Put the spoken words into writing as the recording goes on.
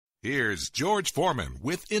Here's George Foreman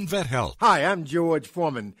with InventHelp. Hi, I'm George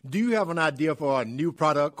Foreman. Do you have an idea for a new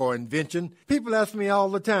product or invention? People ask me all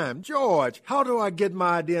the time, George, how do I get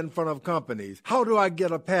my idea in front of companies? How do I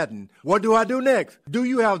get a patent? What do I do next? Do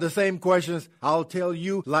you have the same questions? I'll tell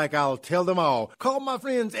you like I'll tell them all. Call my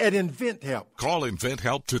friends at InventHelp. Call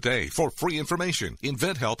InventHelp today for free information.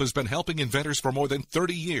 InventHelp has been helping inventors for more than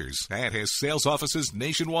 30 years and has sales offices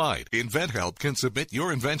nationwide. InventHelp can submit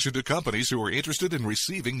your invention to companies who are interested in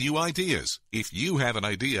receiving new ideas. If you have an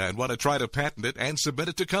idea and want to try to patent it and submit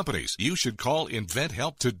it to companies, you should call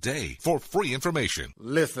InventHelp today for free information.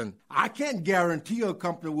 Listen, I can't guarantee a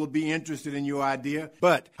company will be interested in your idea,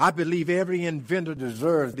 but I believe every inventor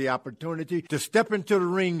deserves the opportunity to step into the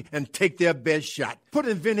ring and take their best shot. Put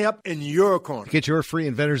InventHelp in your corner. To get your free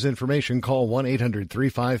inventor's information, call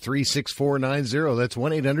 1-800-353-6490. That's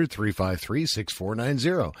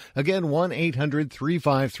 1-800-353-6490. Again,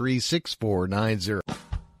 1-800-353-6490.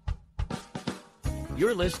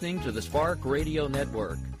 You're listening to the Spark Radio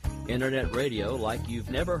Network, internet radio like you've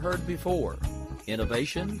never heard before.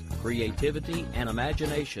 Innovation, creativity, and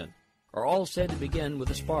imagination are all said to begin with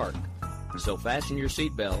a spark. So fasten your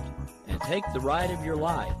seatbelt and take the ride of your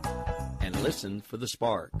life and listen for the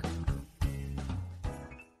spark.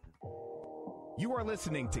 You are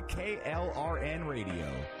listening to KLRN Radio,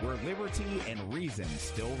 where liberty and reason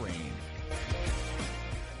still reign.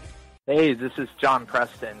 Hey, this is John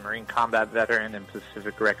Preston, Marine combat veteran and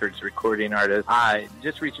Pacific Records recording artist.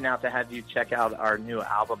 Just reaching out to have you check out our new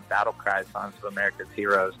album, Battle Cry, Songs of America's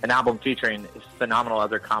Heroes, an album featuring phenomenal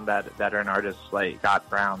other combat veteran artists like Scott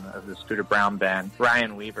Brown of the Scooter Brown Band,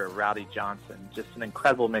 Ryan Weaver, Rowdy Johnson, just an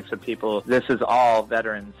incredible mix of people. This is all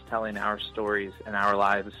veterans telling our stories and our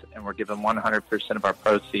lives, and we're giving 100% of our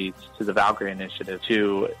proceeds to the Valkyrie Initiative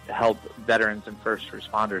to help veterans and first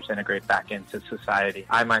responders integrate back into society.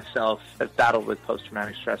 I myself have battled with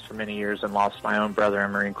post-traumatic stress for many years and lost my own brother, a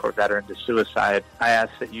Marine Corps veteran, to suicide. I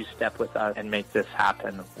ask that you step with us and make this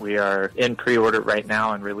happen. We are in pre-order right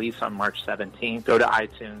now and release on March 17th. Go to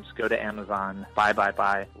iTunes, go to Amazon,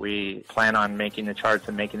 buy. We plan on making the charts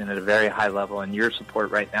and making it at a very high level, and your support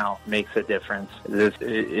right now makes a difference. This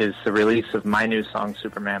is the release of my new song,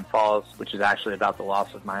 Superman Falls, which is actually about the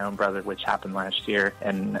loss of my own brother, which happened last year,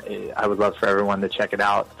 and I would love for everyone to check it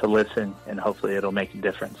out, to listen, and hopefully it'll make a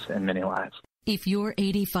difference in many lives. If you're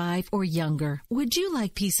 85 or younger, would you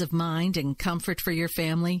like peace of mind and comfort for your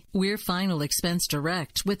family? We're Final Expense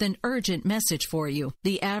Direct with an urgent message for you.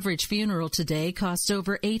 The average funeral today costs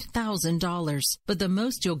over $8,000, but the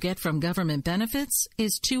most you'll get from government benefits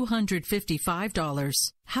is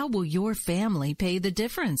 $255. How will your family pay the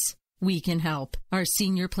difference? We can help. Our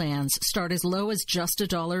senior plans start as low as just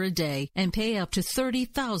 $1 a day and pay up to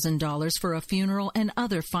 $30,000 for a funeral and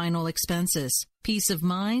other final expenses. Peace of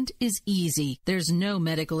mind is easy. There's no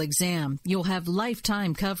medical exam. You'll have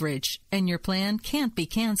lifetime coverage, and your plan can't be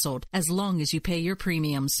canceled as long as you pay your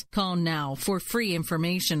premiums. Call now for free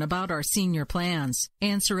information about our senior plans.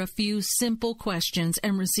 Answer a few simple questions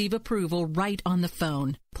and receive approval right on the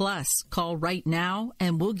phone. Plus, call right now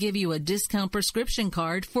and we'll give you a discount prescription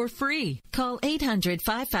card for free. Call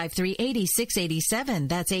 800-553-8687.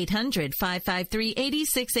 That's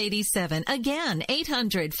 800-553-8687. Again,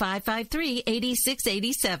 800-553-8687.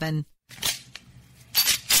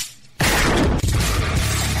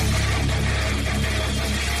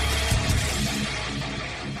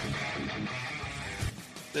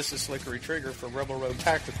 This is Slickery Trigger for Rebel Road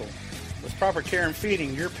Tactical. With proper care and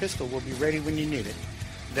feeding, your pistol will be ready when you need it.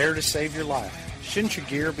 There to save your life. Shouldn't your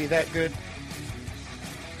gear be that good?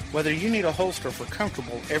 Whether you need a holster for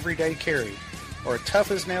comfortable everyday carry or a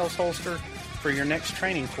tough-as-nails holster for your next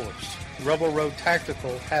training course, Rebel Road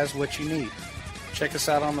Tactical has what you need. Check us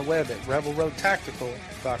out on the web at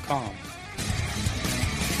rebelroadtactical.com.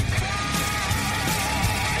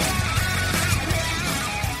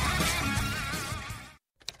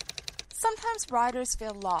 Sometimes riders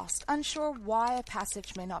feel lost, unsure why a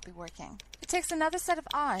passage may not be working. It takes another set of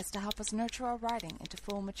eyes to help us nurture our writing into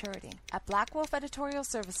full maturity. At Black Wolf Editorial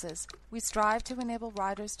Services, we strive to enable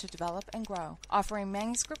writers to develop and grow, offering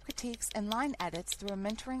manuscript critiques and line edits through a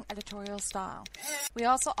mentoring editorial style. We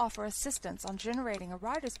also offer assistance on generating a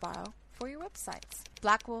writer's bio for your websites.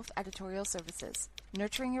 Black Wolf Editorial Services,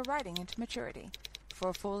 nurturing your writing into maturity. For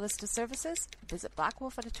a full list of services, visit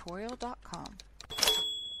blackwolfeditorial.com.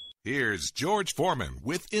 Here's George Foreman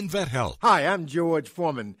with InventHelp. Hi, I'm George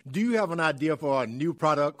Foreman. Do you have an idea for a new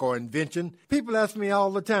product or invention? People ask me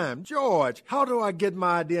all the time, George, how do I get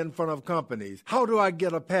my idea in front of companies? How do I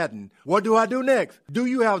get a patent? What do I do next? Do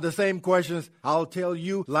you have the same questions? I'll tell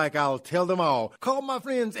you like I'll tell them all. Call my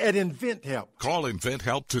friends at InventHelp. Call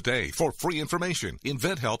InventHelp today for free information.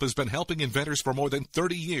 InventHelp has been helping inventors for more than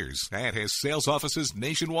 30 years and has sales offices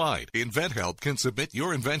nationwide. InventHelp can submit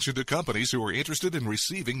your invention to companies who are interested in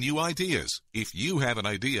receiving new ideas. If you have an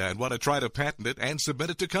idea and want to try to patent it and submit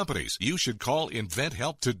it to companies, you should call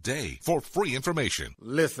InventHelp today for free information.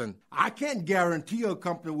 Listen, I can't guarantee a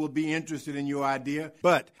company will be interested in your idea,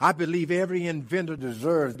 but I believe every inventor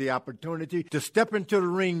deserves the opportunity to step into the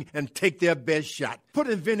ring and take their best shot. Put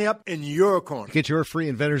InventHelp in your corner. To get your free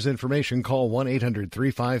inventor's information, call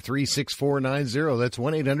 1-800-353-6490. That's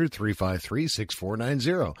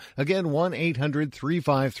 1-800-353-6490. Again,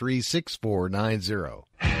 1-800-353-6490.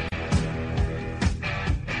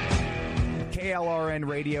 KLRN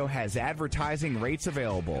Radio has advertising rates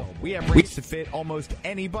available. We have rates to fit almost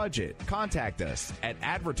any budget. Contact us at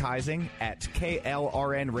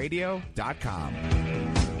advertising@klrnradio.com.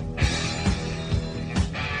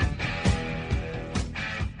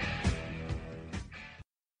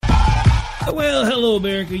 Well, hello,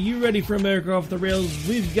 America. You ready for America Off the Rails?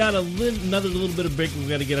 We've got another little bit of break we've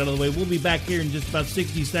got to get out of the way. We'll be back here in just about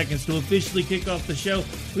 60 seconds to officially kick off the show.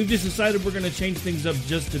 We've just decided we're going to change things up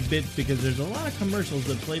just a bit because there's a lot of commercials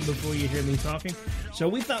that play before you hear me talking. So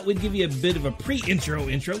we thought we'd give you a bit of a pre-intro.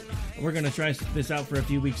 We're going to try this out for a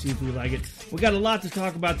few weeks, see if we like it. We got a lot to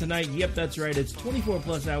talk about tonight. Yep, that's right. It's 24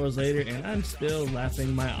 plus hours later, and I'm still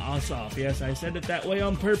laughing my ass off. Yes, I said it that way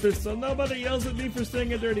on purpose, so nobody yells at me for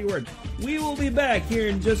saying a dirty word. We will be back here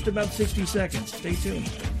in just about 60 seconds. Stay tuned.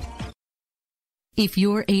 If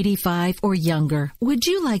you're 85 or younger, would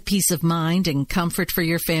you like peace of mind and comfort for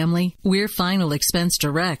your family? We're Final Expense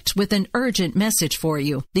Direct with an urgent message for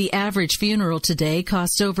you. The average funeral today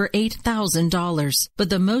costs over $8,000, but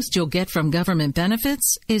the most you'll get from government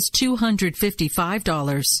benefits is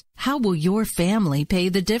 $255. How will your family pay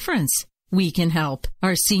the difference? We can help.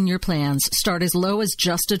 Our senior plans start as low as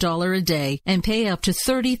just $1 a day and pay up to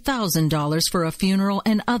 $30,000 for a funeral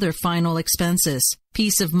and other final expenses.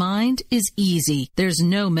 Peace of mind is easy. There's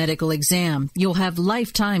no medical exam. You'll have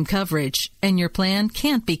lifetime coverage, and your plan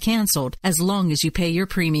can't be canceled as long as you pay your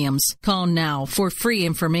premiums. Call now for free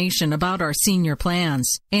information about our senior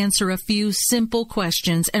plans. Answer a few simple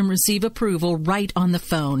questions and receive approval right on the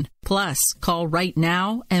phone. Plus, call right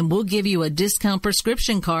now and we'll give you a discount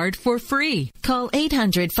prescription card for free. Call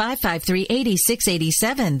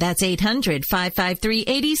 800-553-8687. That's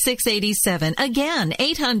 800-553-8687. Again,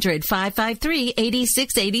 800-553-8687.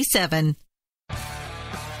 687.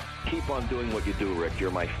 Keep on doing what you do, Rick.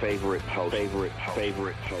 You're my favorite host. Favorite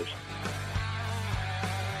host.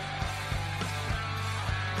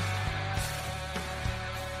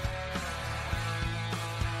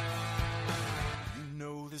 You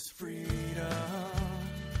know this freedom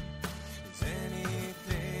is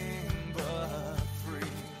anything but free.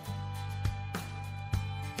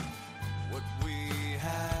 What we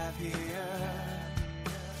have here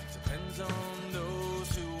depends on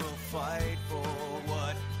fight for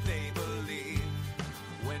what they believe.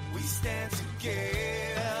 When we stand together,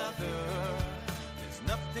 there's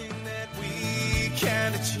nothing that we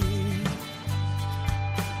can achieve.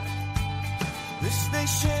 This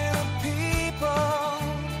nation of people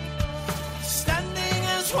standing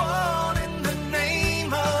as one in the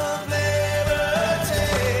name of liberty.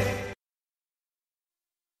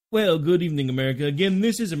 Well, good evening, America. Again,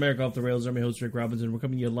 this is America Off the Rails. I'm your host, Rick Robinson. We're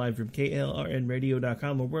coming to you live from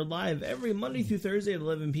KLRNradio.com, where we're live every Monday through Thursday at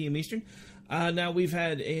 11 p.m. Eastern. Now, we've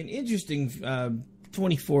had an interesting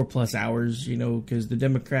 24-plus hours, because the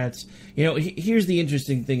Democrats... here's the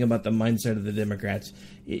interesting thing about the mindset of the Democrats,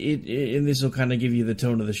 and this will kind of give you the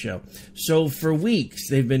tone of the show. So, for weeks,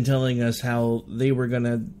 they've been telling us how they were going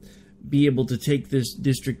to be able to take this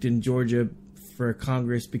district in Georgia for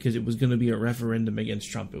Congress because it was going to be a referendum against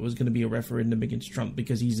Trump. It was going to be a referendum against Trump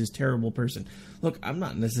because he's this terrible person. Look, I'm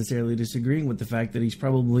not necessarily disagreeing with the fact that he's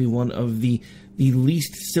probably one of the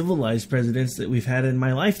least civilized presidents that we've had in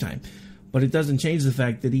my lifetime. But it doesn't change the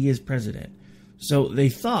fact that he is president. So they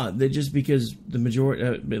thought that just because the majority,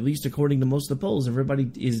 at least according to most of the polls, everybody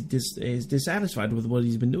is dissatisfied with what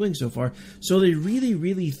he's been doing so far. So they really,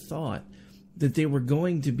 really thought that they were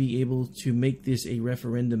going to be able to make this a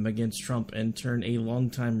referendum against Trump and turn a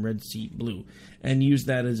longtime red seat blue. and use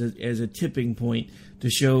that as a tipping point to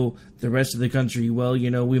show the rest of the country, well, you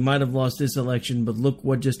know, we might have lost this election, but look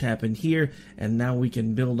what just happened here, and now we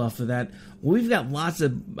can build off of that. We've got lots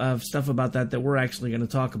of stuff about that we're actually going to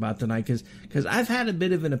talk about tonight, because I've had a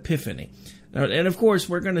bit of an epiphany. And, of course,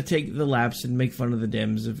 we're going to take the laps and make fun of the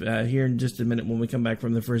Dems here in just a minute when we come back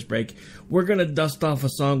from the first break. We're going to dust off a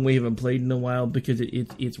song we haven't played in a while because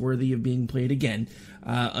it's worthy of being played again.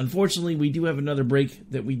 Unfortunately, we do have another break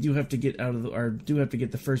that we do have to get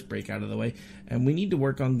get the first break out of the way, and we need to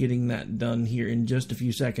work on getting that done here in just a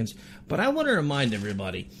few seconds. But I want to remind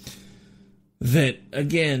everybody that,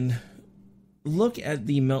 again, look at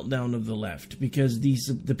the meltdown of the left, because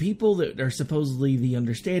the people that are supposedly the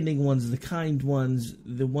understanding ones, the kind ones,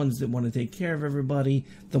 the ones that want to take care of everybody,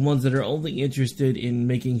 the ones that are only interested in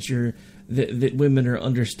making sure that women are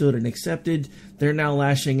understood and accepted, they're now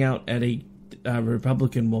lashing out at a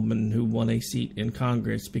Republican woman who won a seat in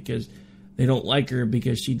Congress because they don't like her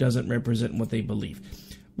because she doesn't represent what they believe.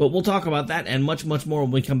 But we'll talk about that and much, much more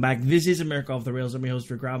when we come back. This is America Off the Rails. I'm your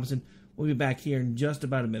host, Rick Robinson. We'll be back here in just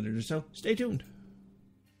about a minute or so. Stay tuned.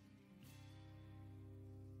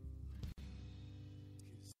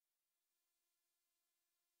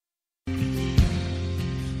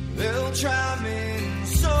 They'll try me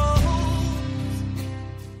so.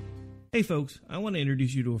 Hey folks, I want to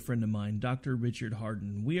introduce you to a friend of mine, Dr. Richard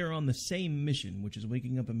Harden. We are on the same mission, which is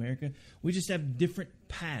waking up America. We just have different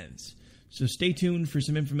paths. So stay tuned for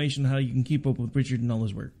some information on how you can keep up with Richard and all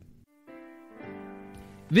his work.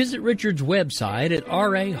 Visit Richard's website at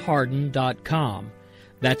rahardin.com.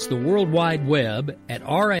 That's the World Wide Web at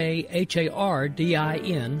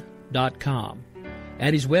rahardin.com.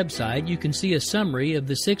 At his website, you can see a summary of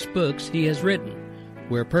the 6 books he has written,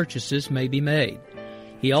 where purchases may be made.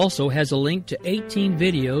 He also has a link to 18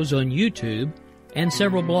 videos on YouTube and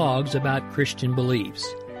several blogs about Christian beliefs.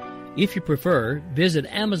 If you prefer, visit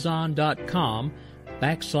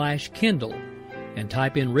amazon.com/Kindle and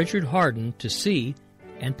type in Richard Harden to see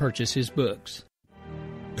and purchase his books.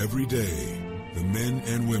 Every day, the men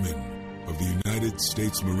and women of the United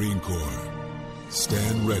States Marine Corps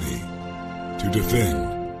stand ready to defend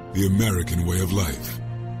the American way of life.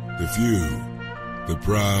 The few, the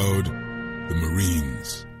proud, the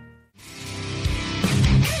Marines.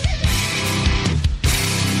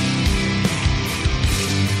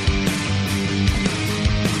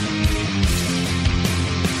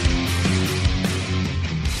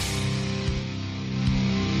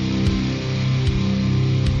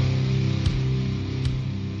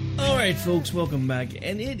 Alright folks, welcome back,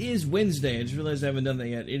 and it is Wednesday. I just realized I haven't done that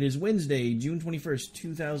yet. It is Wednesday, June 21st,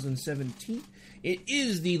 2017. It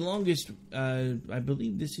is the longest, I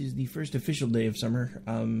believe this is the first official day of summer.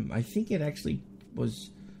 I think it actually was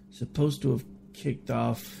supposed to have kicked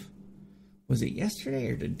off, was it yesterday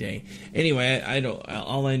or today? Anyway, I don't,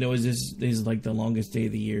 all I know is this is like the longest day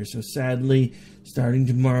of the year, so sadly, starting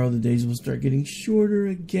tomorrow, the days will start getting shorter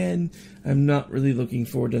again. I'm not really looking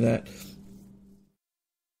forward to that.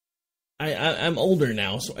 I'm older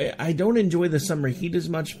now, so I don't enjoy the summer heat as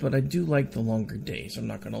much, but I do like the longer days, I'm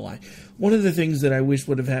not going to lie. One of the things that I wish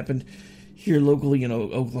would have happened here locally in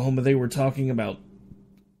Oklahoma, they were talking about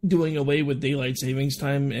doing away with daylight savings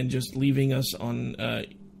time and just leaving us on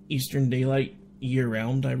Eastern Daylight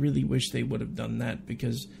year-round. I really wish they would have done that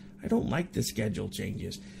because I don't like the schedule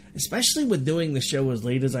changes, especially with doing the show as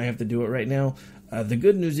late as I have to do it right now. The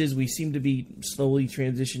good news is we seem to be slowly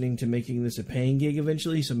transitioning to making this a paying gig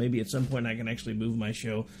eventually, so maybe at some point I can actually move my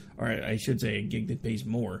show, or I should say a gig that pays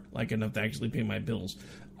more, like enough to actually pay my bills.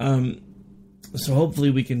 So hopefully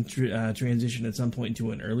we can transition at some point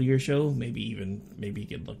to an earlier show, maybe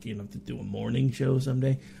get lucky enough to do a morning show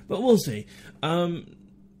someday, but we'll see.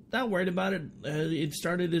 Not worried about it. It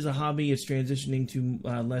started as a hobby. It's transitioning to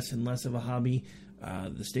less and less of a hobby.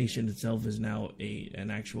 The station itself is now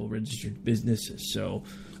an actual registered business, so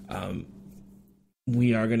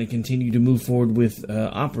we are going to continue to move forward with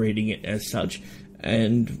operating it as such,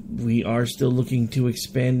 and we are still looking to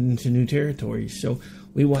expand into new territories, so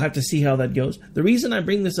we will have to see how that goes. The reason I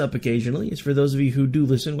bring this up occasionally is for those of you who do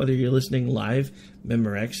listen, whether you're listening live,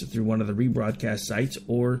 Memorex, through one of the rebroadcast sites,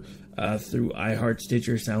 or through iHeart,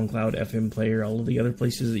 Stitcher, SoundCloud, FM Player, all of the other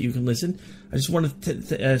places that you can listen. I just want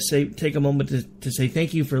to take a moment to say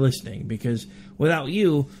thank you for listening, because without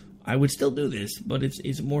you, I would still do this, but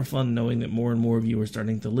it's more fun knowing that more and more of you are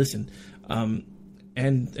starting to listen.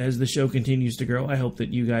 And as the show continues to grow, I hope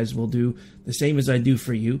that you guys will do the same as I do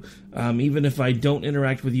for you. Even if I don't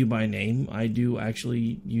interact with you by name, I do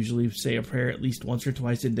actually usually say a prayer at least once or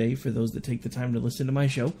twice a day for those that take the time to listen to my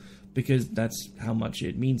show, because that's how much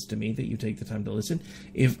it means to me that you take the time to listen.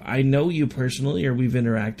 If I know you personally or we've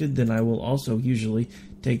interacted, then I will also usually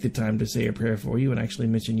take the time to say a prayer for you and actually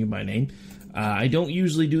mention you by name. I don't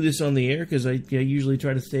usually do this on the air because I usually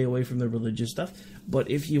try to stay away from the religious stuff.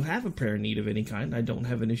 But if you have a prayer need of any kind, I don't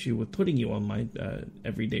have an issue with putting you on my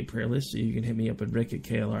everyday prayer list. So you can hit me up at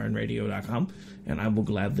rick@klrnradio.com, and I will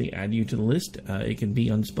gladly add you to the list. It can be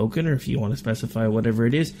unspoken, or if you want to specify whatever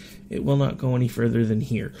it is, it will not go any further than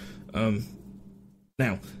here.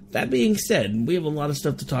 Now, that being said, we have a lot of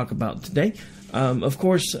stuff to talk about today. Of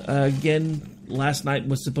course, again, last night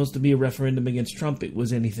was supposed to be a referendum against Trump. It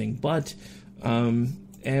was anything but.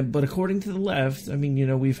 But according to the left, I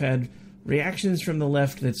mean, we've had reactions from the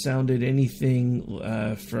left that sounded anything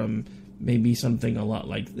from maybe something a lot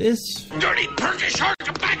like this. Dirty Turkish heart,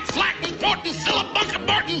 back flat, important, Philip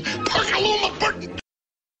Burton, Perkaluma Burton.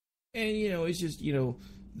 And, it's just, the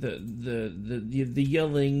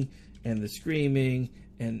yelling and the screaming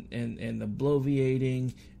and the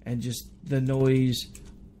bloviating and just the noise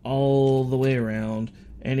all the way around.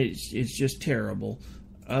 And it's just terrible.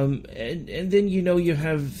 And then, you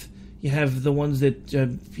have the ones that,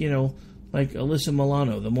 like Alyssa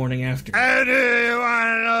Milano the morning after.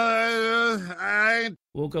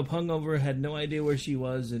 Woke up hungover, had no idea where she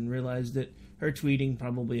was, and realized that her tweeting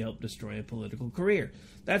probably helped destroy a political career.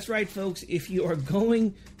 That's right, folks. If you are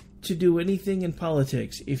going to do anything in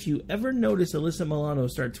politics, if you ever notice Alyssa Milano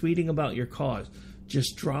start tweeting about your cause,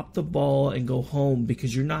 just drop the ball and go home,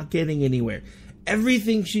 because you're not getting anywhere.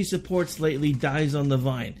 Everything she supports lately dies on the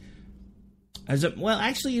vine.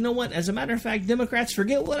 Actually, you know what? As a matter of fact, Democrats,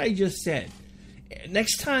 forget what I just said.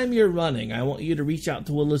 Next time you're running, I want you to reach out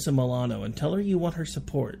to Alyssa Milano and tell her you want her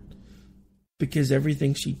support, because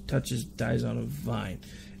everything she touches dies on a vine.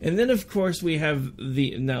 And then, of course, we have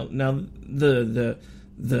this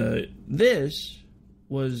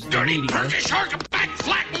was Dirty the media. Turkish heart, back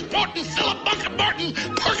flat, important, Philip Burton,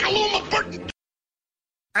 Perkaluma Burton.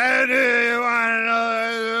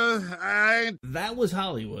 That was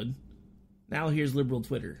Hollywood. Now here's liberal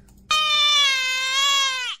Twitter.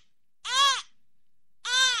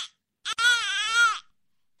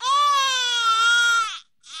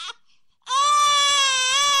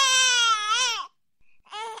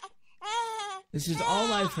 This is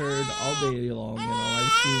all I've heard all day long and all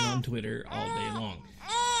I've seen on Twitter all day long.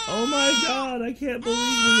 Oh my God, I can't believe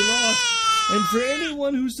we lost. And for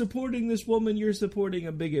anyone who's supporting this woman, you're supporting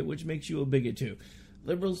a bigot, which makes you a bigot too.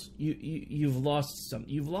 Liberals, you've lost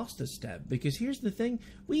you've lost a step, because here's the thing: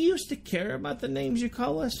 we used to care about the names you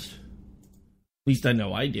call us. At least I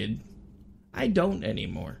know I did. I don't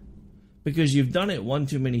anymore, because you've done it one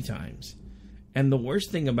too many times. And the worst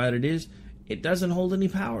thing about it is, it doesn't hold any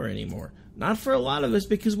power anymore. Not for a lot of us,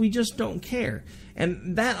 because we just don't care.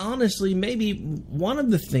 And that honestly may be one of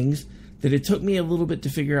the things that it took me a little bit to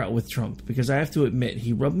figure out with Trump, because I have to admit,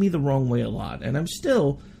 he rubbed me the wrong way a lot, and I'm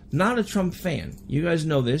still not a Trump fan. You guys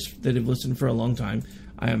know this, that have listened for a long time.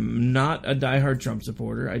 I am not a diehard Trump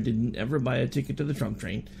supporter. I didn't ever buy a ticket to the Trump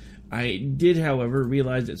train. I did, however,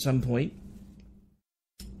 realize at some point,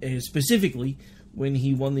 specifically when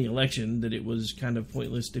he won the election, that it was kind of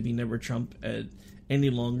pointless to be never Trump any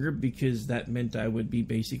longer, because that meant I would be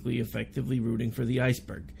basically effectively rooting for the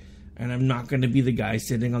iceberg. And I'm not going to be the guy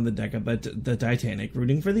sitting on the deck of the Titanic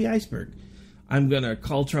rooting for the iceberg. I'm going to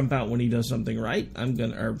call Trump out when he does something right. I'm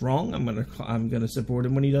going to support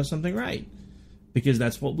him when he does something right. Because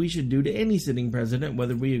that's what we should do to any sitting president,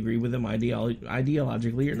 whether we agree with him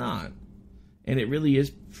ideologically or not. And it really is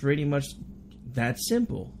pretty much that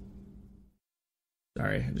simple.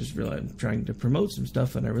 Sorry, I just realized I'm trying to promote some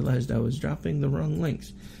stuff and I realized I was dropping the wrong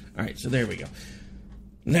links. Alright, so there we go.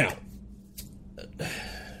 Now,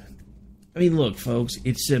 I mean, look, folks,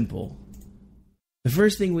 it's simple. The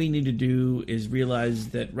first thing we need to do is realize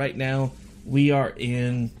that right now we are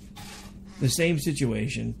in the same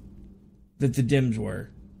situation that the Dems were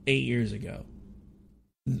 8 years ago.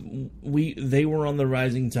 They were on the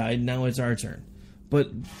rising tide, now it's our turn. But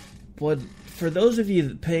for those of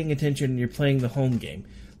you paying attention and you're playing the home game,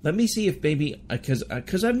 let me see if maybe,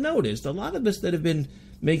 because I've noticed a lot of us that have been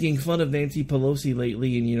making fun of Nancy Pelosi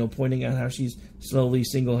lately and, pointing out how she's slowly,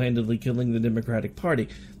 single-handedly killing the Democratic Party.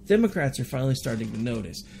 Democrats are finally starting to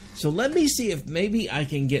notice. So let me see if maybe I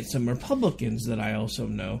can get some Republicans that I also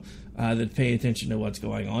know that pay attention to what's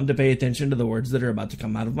going on, to pay attention to the words that are about to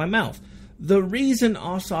come out of my mouth. The reason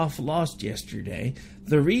Ossoff lost yesterday,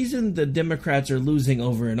 the reason the Democrats are losing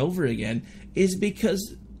over and over again, is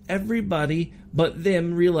because everybody but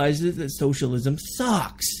them realizes that socialism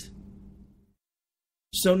sucks.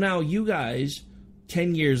 So now you guys,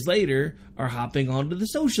 10 years later, are hopping onto the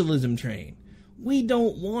socialism train. We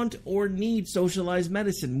don't want or need socialized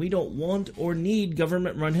medicine. We don't want or need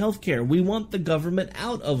government-run healthcare. We want the government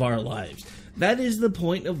out of our lives. That is the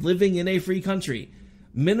point of living in a free country.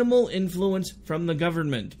 Minimal influence from the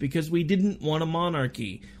government, because we didn't want a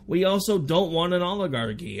monarchy. We also don't want an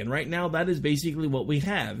oligarchy, and right now that is basically what we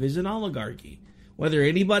have, is an oligarchy. Whether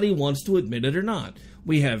anybody wants to admit it or not.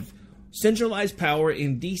 We have centralized power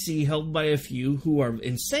in D.C. held by a few who are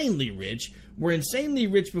insanely rich, were insanely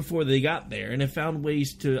rich before they got there, and have found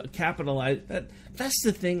ways to capitalize. That's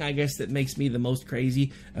the thing, I guess, that makes me the most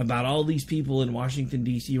crazy about all these people in Washington,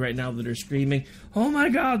 D.C. right now that are screaming, "Oh my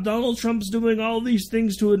God, Donald Trump's doing all these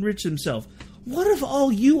things to enrich himself." What have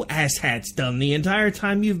all you asshats done the entire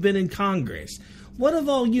time you've been in Congress? What have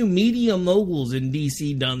all you media moguls in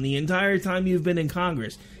D.C. done the entire time you've been in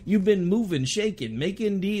Congress? You've been moving, shaking,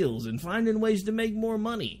 making deals, and finding ways to make more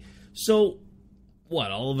money. So,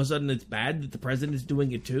 what, all of a sudden it's bad that the president's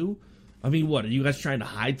doing it too? I mean, what, are you guys trying to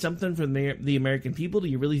hide something from the American people? Do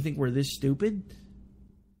you really think we're this stupid?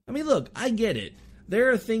 I mean, look, I get it.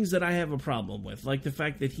 There are things that I have a problem with, like the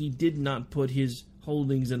fact that he did not put his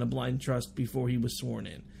holdings in a blind trust before he was sworn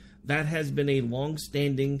in. That has been a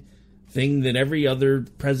long-standing thing that every other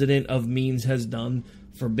president of means has done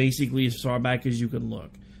for basically as far back as you can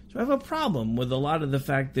look. So I have a problem with a lot of the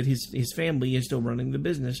fact that his family is still running the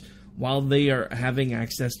business while they are having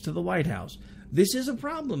access to the White House. This is a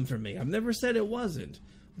problem for me. I've never said it wasn't.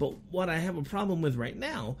 But what I have a problem with right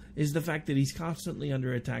now is the fact that he's constantly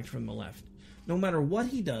under attack from the left. No matter what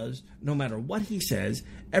he does, no matter what he says,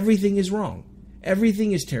 everything is wrong.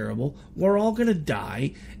 Everything is terrible. We're all going to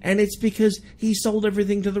die. And it's because he sold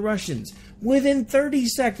everything to the Russians. Within 30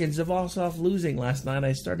 seconds of Ossoff losing last night,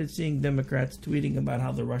 I started seeing Democrats tweeting about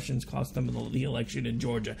how the Russians cost them the election in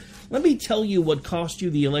Georgia. Let me tell you what cost you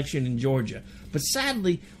the election in Georgia. But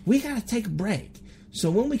sadly, we got to take a break. So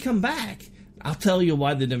when we come back, I'll tell you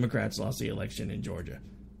why the Democrats lost the election in Georgia.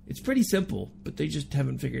 It's pretty simple, but they just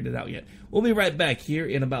haven't figured it out yet. We'll be right back here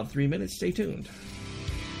in about 3 minutes. Stay tuned.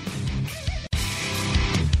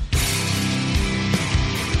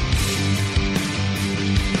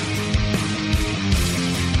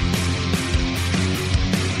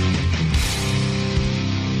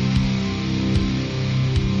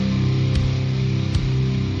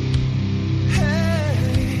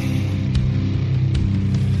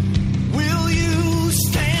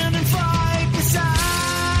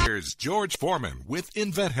 George Foreman with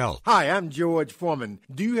InventHelp. Hi, I'm George Foreman.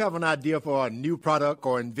 Do you have an idea for a new product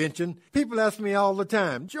or invention? People ask me all the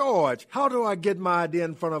time, "George, how do I get my idea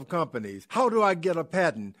in front of companies? How do I get a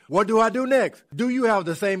patent? What do I do next?" Do you have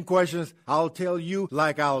the same questions? I'll tell you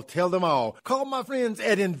like I'll tell them all. Call my friends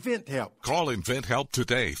at InventHelp. Call InventHelp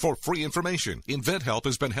today for free information. InventHelp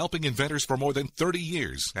has been helping inventors for more than 30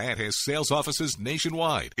 years and has sales offices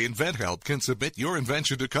nationwide. InventHelp can submit your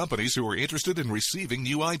invention to companies who are interested in receiving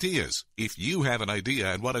new ideas. If you have an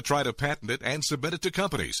idea and want to try to patent it and submit it to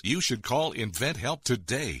companies, you should call InventHelp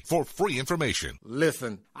today for free information.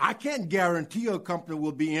 Listen, I can't guarantee a company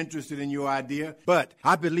will be interested in your idea, but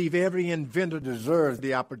I believe every inventor deserves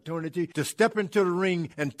the opportunity to step into the ring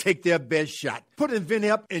and take their best shot. Put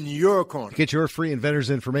InventHelp in your corner. To get your free inventor's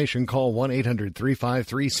information, call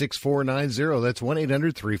 1-800-353-6490. That's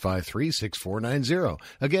 1-800-353-6490.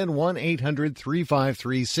 Again,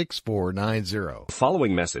 1-800-353-6490. The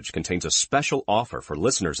following message contains a special offer for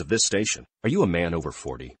listeners of this station. Are you a man over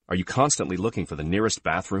 40? Are you constantly looking for the nearest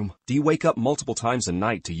bathroom? Do you wake up multiple times a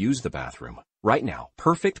night to use the bathroom? Right now,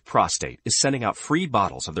 Perfect Prostate is sending out free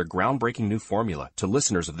bottles of their groundbreaking new formula to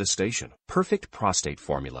listeners of this station. Perfect Prostate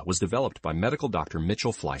formula was developed by medical doctor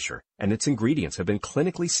Mitchell Fleischer, and its ingredients have been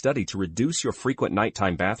clinically studied to reduce your frequent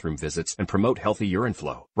nighttime bathroom visits and promote healthy urine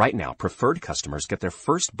flow. Right now, preferred customers get their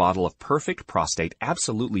first bottle of Perfect Prostate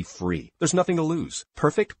absolutely free. There's nothing to lose.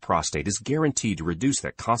 Perfect Prostate is guaranteed to reduce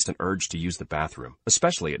that constant urge to use the bathroom,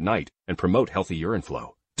 especially at night, and promote healthy urine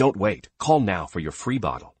flow. Don't wait. Call now for your free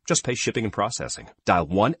bottle. Just pay shipping and processing. Dial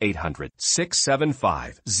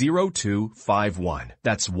 1-800-675-0251.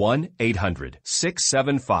 That's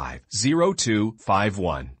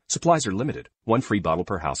 1-800-675-0251. Supplies are limited. One free bottle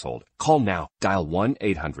per household. Call now. Dial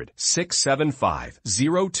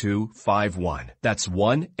 1-800-675-0251. That's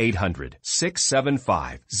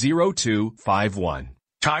 1-800-675-0251.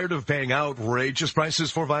 Tired of paying outrageous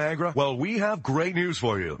prices for Viagra? Well, we have great news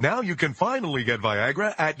for you. Now you can finally get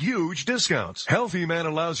Viagra at huge discounts. Healthy Man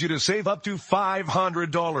allows you to save up to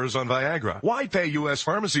 $500 on Viagra. Why pay U.S.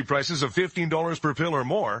 pharmacy prices of $15 per pill or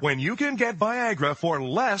more when you can get Viagra for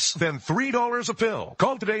less than $3 a pill?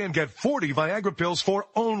 Call today and get 40 Viagra pills for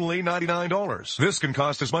only $99. This can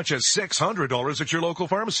cost as much as $600 at your local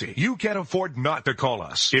pharmacy. You can't afford not to call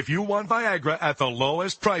us. If you want Viagra at the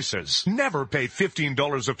lowest prices, never pay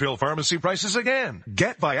 $15 a pill pharmacy prices again.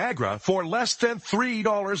 Get Viagra for less than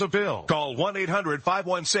 $3 a pill. Call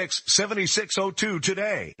 1-800-516-7602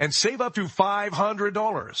 today and save up to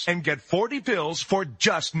 $500 and get 40 pills for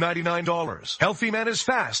just $99. Healthy Man is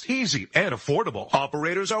fast, easy, and affordable.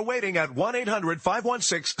 Operators are waiting at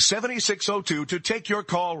 1-800-516-7602 to take your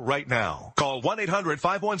call right now. Call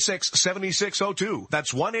 1-800-516-7602.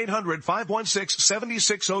 That's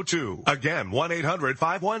 1-800-516-7602. Again,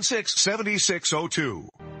 1-800-516-7602.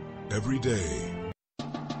 Every day.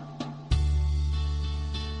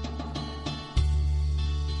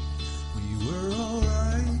 We were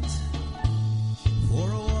alright for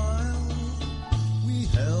a while. We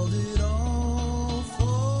held it all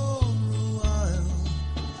for a while.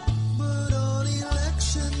 But on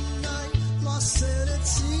election night, lost Senate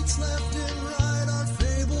seats left and right. Our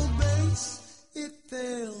fabled base, it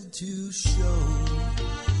failed to show.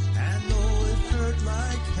 And though it hurt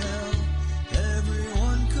like hell,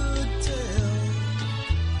 everyone could tell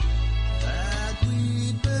that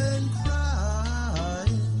we'd been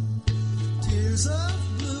crying tears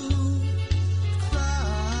of blue,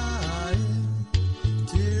 crying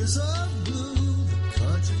tears of blue. The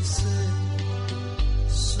country said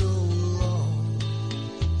so long,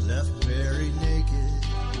 left buried naked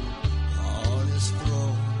on his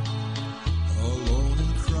throne, alone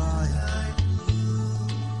and crying.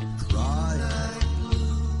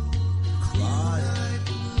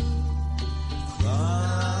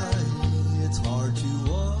 It's hard to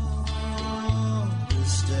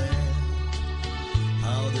understand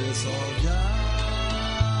how this all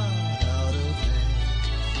got out of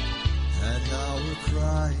hand, and now we're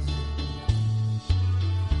crying.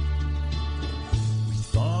 We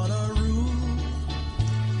thought our rule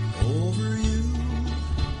over you,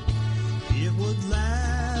 it would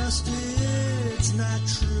last, it's not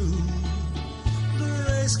true. The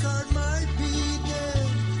race card might be dead,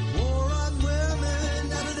 war on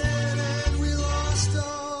women at an end, and we lost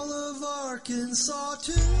all of Arkansas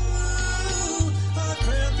too. Our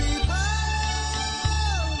crappy policies,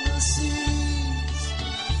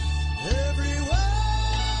 everyone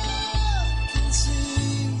can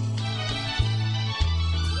see.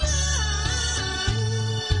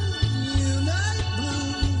 Unite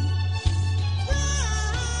blue,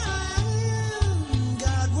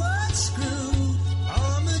 God was screwed.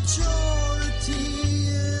 Our majority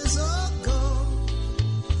is all gone.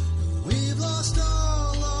 We've lost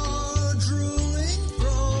all our drooling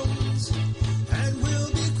thrones, and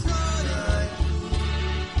we'll be crying,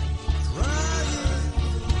 crying, crying,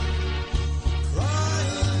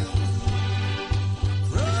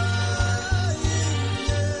 crying, yeah,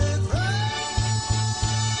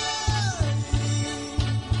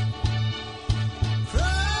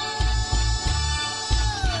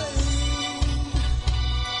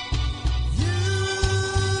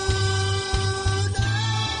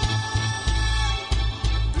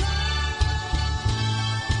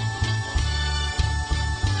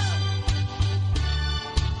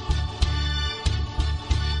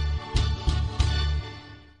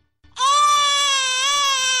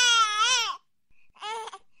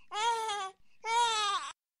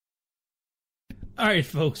 All right,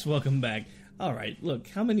 folks, welcome back. All right, look,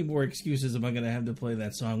 how many more excuses am I going to have to play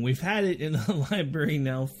that song? We've had it in the library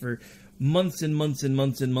now for months and months and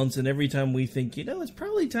months and months, and every time we think, it's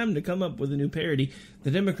probably time to come up with a new parody,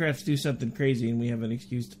 the Democrats do something crazy, and we have an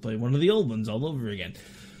excuse to play one of the old ones all over again.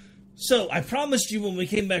 So, I promised you when we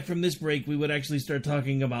came back from this break, we would actually start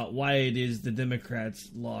talking about why it is the Democrats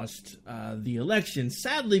lost the election.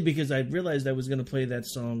 Sadly, because I realized I was going to play that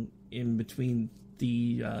song in between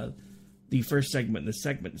the first segment and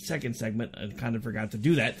the second segment, and kind of forgot to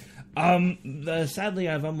do that. Sadly,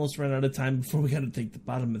 I've almost run out of time before we got to take the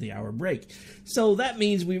bottom of the hour break. So that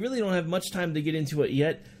means we really don't have much time to get into it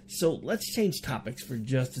yet. So let's change topics for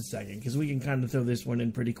just a second, because we can kind of throw this one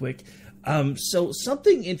in pretty quick. So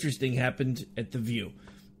something interesting happened at The View.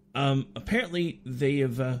 Apparently, they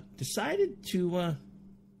have decided to,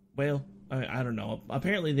 I don't know.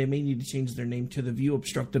 Apparently, they may need to change their name to The View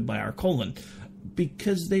Obstructed by Our Colon,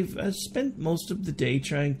 because they've spent most of the day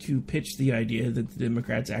trying to pitch the idea that the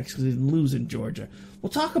Democrats actually didn't lose in Georgia. We'll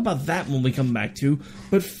talk about that when we come back, too.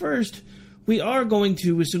 But first, We are going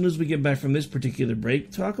to, as soon as we get back from this particular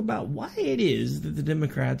break, talk about why it is that the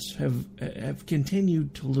Democrats have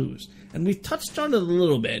continued to lose. And we've touched on it a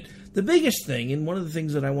little bit. The biggest thing, and one of the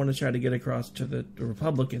things that I want to try to get across to the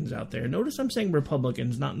Republicans out there, notice I'm saying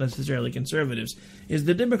Republicans, not necessarily conservatives, is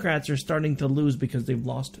the Democrats are starting to lose because they've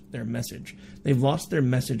lost their message. They've lost their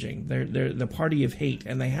messaging. They're the party of hate,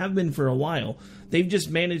 and they have been for a while. They've just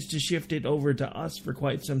managed to shift it over to us for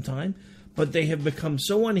quite some time. But they have become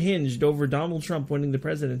so unhinged over Donald Trump winning the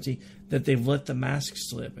presidency that they've let the mask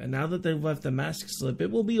slip. And now that they've let the mask slip,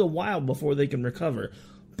 it will be a while before they can recover.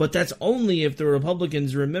 But that's only if the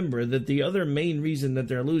Republicans remember that the other main reason that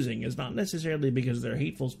they're losing is not necessarily because they're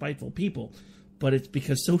hateful, spiteful people, but it's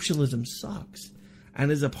because socialism sucks.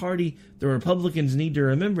 And as a party, the Republicans need to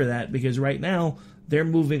remember that, because right now they're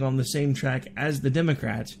moving on the same track as the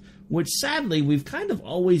Democrats, which sadly we've kind of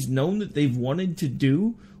always known that they've wanted to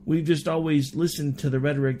do. We've just always listened to the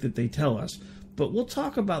rhetoric that they tell us. But we'll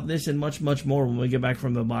talk about this and much, much more when we get back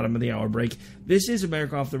from the bottom of the hour break. This is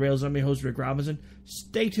America Off the Rails. I'm your host, Rick Robinson.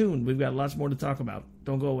 Stay tuned. We've got lots more to talk about.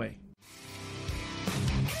 Don't go away.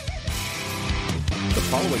 The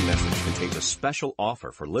following message contains a special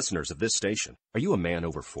offer for listeners of this station. Are you a man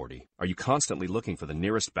over 40? Are you constantly looking for the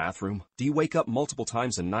nearest bathroom? Do you wake up multiple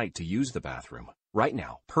times a night to use the bathroom? Right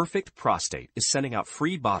now, Perfect Prostate is sending out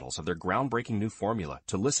free bottles of their groundbreaking new formula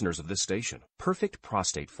to listeners of this station. Perfect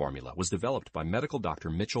Prostate Formula was developed by medical doctor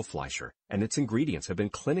Mitchell Fleischer, and its ingredients have been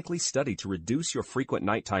clinically studied to reduce your frequent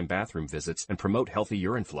nighttime bathroom visits and promote healthy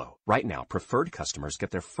urine flow. Right now, preferred customers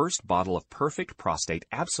get their first bottle of Perfect Prostate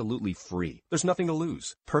absolutely free. There's nothing to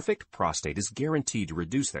lose. Perfect Prostate is guaranteed to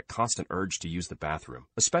reduce that constant urge to use the bathroom,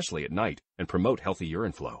 especially at night, and promote healthy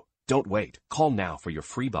urine flow. Don't wait. Call now for your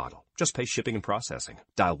free bottle. Just pay shipping and processing.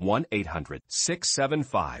 Dial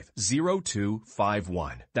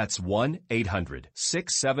 1-800-675-0251. That's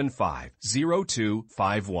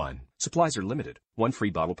 1-800-675-0251. Supplies are limited. One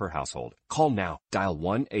free bottle per household. Call now. Dial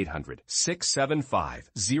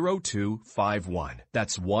 1-800-675-0251.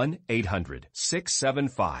 That's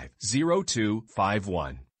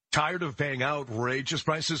 1-800-675-0251. Tired of paying outrageous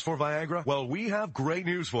prices for Viagra? Well, we have great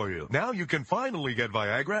news for you. Now you can finally get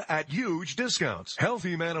Viagra at huge discounts.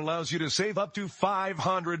 Healthy Man allows you to save up to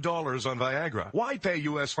 $500 on Viagra. Why pay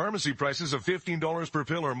U.S. pharmacy prices of $15 per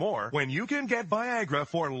pill or more when you can get Viagra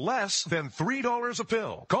for less than $3 a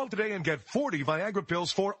pill? Call today and get 40 Viagra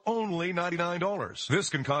pills for only $99. This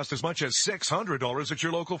can cost as much as $600 at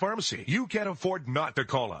your local pharmacy. You can't afford not to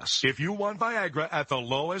call us. If you want Viagra at the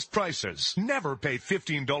lowest prices, never pay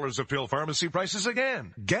 $15 a pill pharmacy prices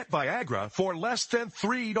again. Get Viagra for less than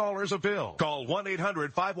 $3 a pill. Call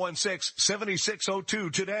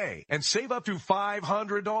 1-800-516-7602 today and save up to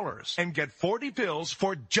 $500 and get 40 pills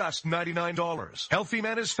for just $99. Healthy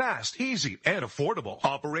Man is fast, easy, and affordable.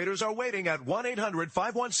 Operators are waiting at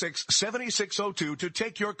 1-800-516-7602 to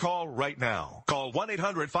take your call right now. Call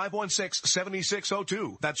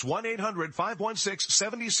 1-800-516-7602. That's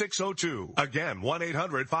 1-800-516-7602. Again,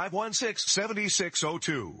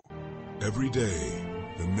 1-800-516-7602. Every day,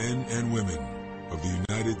 the men and women of the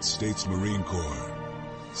United States Marine Corps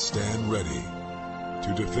stand ready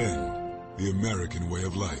to defend the American way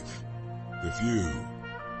of life. The few,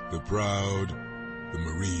 the proud, the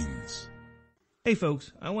Marines. Hey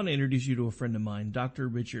folks, I want to introduce you to a friend of mine, Dr.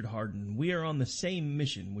 Richard Harden. We are on the same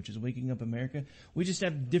mission, which is waking up America. We just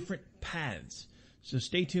have different paths. So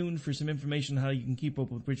stay tuned for some information on how you can keep up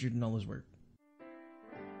with Richard and all his work.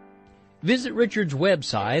 Visit Richard's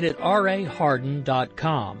website at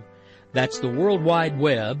raharden.com. That's the World Wide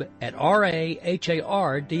Web at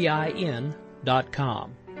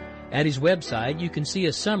RAHARDIN.com. At his website, you can see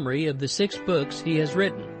a summary of the 6 books he has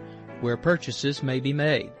written, where purchases may be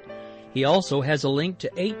made. He also has a link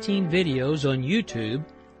to 18 videos on YouTube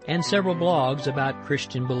and several blogs about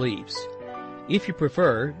Christian beliefs. If you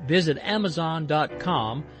prefer, visit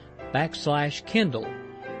Amazon.com/Kindle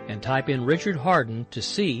and type in Richard Harden to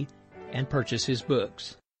see and purchase his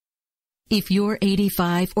books. If you're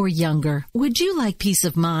 85 or younger, would you like peace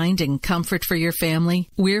of mind and comfort for your family?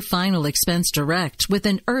 We're Final Expense Direct with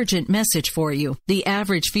an urgent message for you. The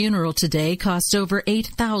average funeral today costs over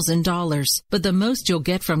 $8,000, but the most you'll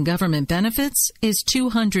get from government benefits is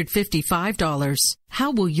 $255.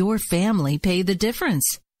 How will your family pay the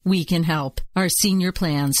difference? We can help. Our senior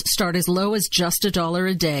plans start as low as just $1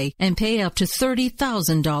 a day and pay up to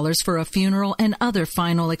 $30,000 for a funeral and other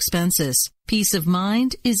final expenses. Peace of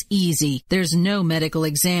mind is easy. There's no medical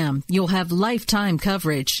exam. You'll have lifetime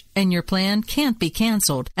coverage, and your plan can't be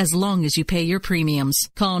canceled as long as you pay your premiums.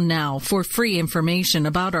 Call now for free information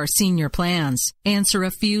about our senior plans. Answer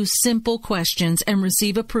a few simple questions and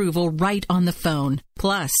receive approval right on the phone.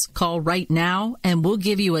 Plus, call right now and we'll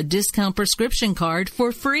give you a discount prescription card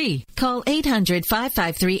for free. Call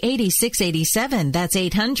 800-553-8687. That's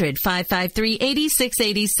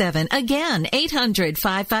 800-553-8687. Again,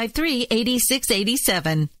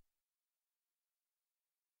 800-553-8687.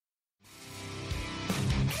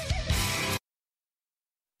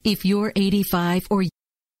 If you're 85 or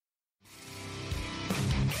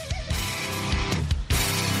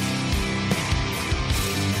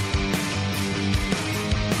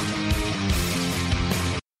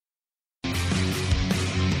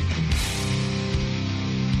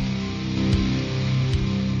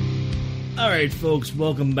Alright, folks,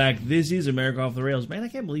 welcome back. This is America Off the Rails. Man, I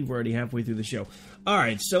can't believe we're already halfway through the show.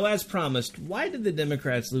 Alright, so as promised, why did the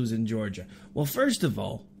Democrats lose in Georgia? Well, first of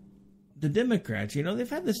all, the Democrats, they've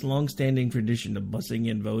had this long-standing tradition of busing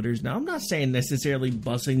in voters. Now, I'm not saying necessarily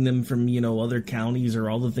busing them from, other counties or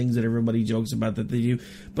all the things that everybody jokes about that they do,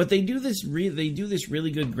 but they do this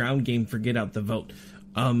really good ground game for get out the vote.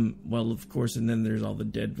 Well, of course, and then there's all the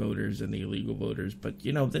dead voters and the illegal voters, but,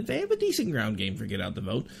 they have a decent ground game for get out the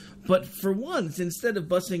vote. But for once, instead of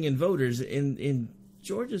busing in voters in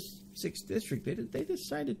Georgia's 6th district, they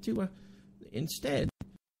decided to, instead.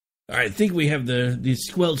 All right, I think we have the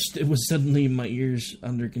squelch. It was suddenly in my ears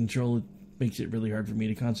under control. It makes it really hard for me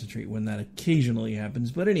to concentrate when that occasionally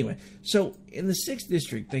happens. But anyway, so in the 6th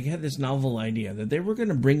district, they had this novel idea that they were going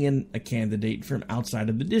to bring in a candidate from outside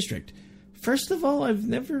of the district. First of all, I'm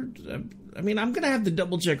going to have to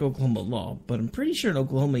double check Oklahoma law, but I'm pretty sure in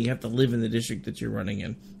Oklahoma you have to live in the district that you're running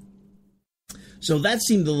in. So that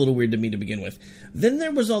seemed a little weird to me to begin with. Then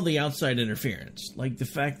there was all the outside interference, like the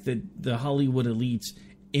fact that the Hollywood elites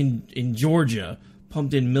in Georgia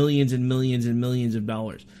pumped in millions and millions and millions of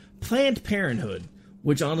dollars. Planned Parenthood,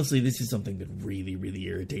 which honestly, this is something that really, really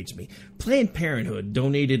irritates me. Planned Parenthood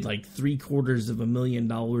donated like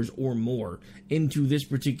 $750,000 or more into this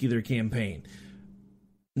particular campaign.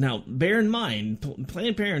 Now, bear in mind,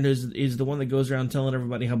 Planned Parenthood is the one that goes around telling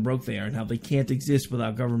everybody how broke they are and how they can't exist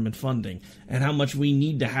without government funding and how much we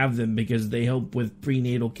need to have them because they help with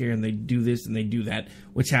prenatal care and they do this and they do that,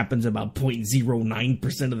 which happens about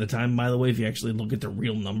 0.09% of the time, by the way, if you actually look at the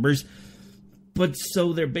real numbers. But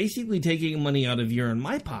so they're basically taking money out of your and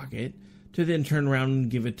my pocket to then turn around and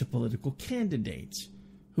give it to political candidates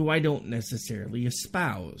who I don't necessarily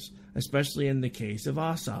espouse, especially in the case of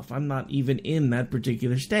Ossoff. I'm not even in that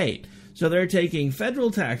particular state. So they're taking federal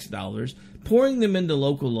tax dollars, pouring them into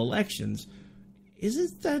local elections.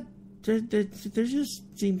 Isn't that... There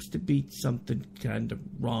just seems to be something kind of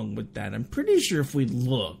wrong with that. I'm pretty sure if we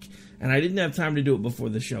look, and I didn't have time to do it before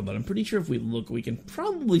the show, but I'm pretty sure if we look, we can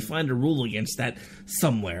probably find a rule against that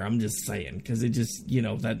somewhere. I'm just saying, because it just,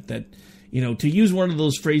 to use one of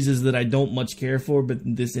those phrases that I don't much care for, but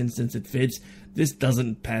in this instance it fits, this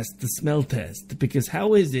doesn't pass the smell test. Because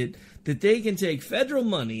how is it that they can take federal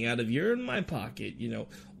money out of your and my pocket,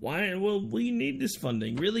 Why? Well, we need this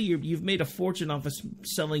funding. Really, you've made a fortune off of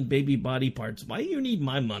selling baby body parts. Why do you need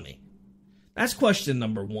my money? That's question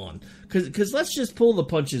number one. Because let's just pull the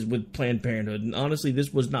punches with Planned Parenthood. And honestly,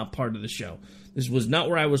 this was not part of the show. This was not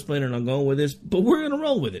where I was planning on going with this. But we're going to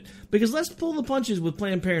roll with it. Because let's pull the punches with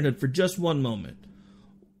Planned Parenthood for just one moment.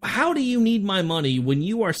 How do you need my money when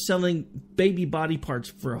you are selling baby body parts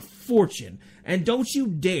for a fortune? And don't you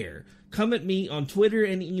dare come at me on Twitter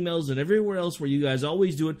and emails and everywhere else where you guys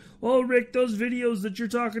always do it. Oh, Rick, those videos that you're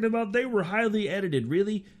talking about, they were highly edited.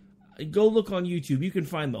 Really? Go look on YouTube. You can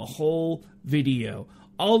find the whole video.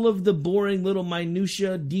 All of the boring little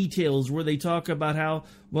minutia details where they talk about how,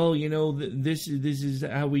 well, this is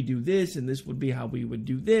how we do this, and this would be how we would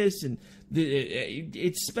do this, and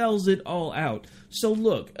it spells it all out. So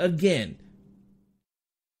look, again,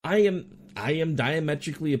 I am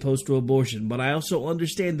diametrically opposed to abortion, but I also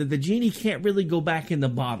understand that the genie can't really go back in the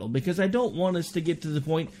bottle, because I don't want us to get to the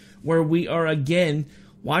point where we are again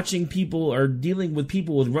watching people or dealing with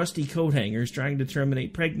people with rusty coat hangers trying to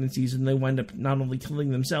terminate pregnancies and they wind up not only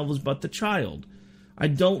killing themselves but the child. I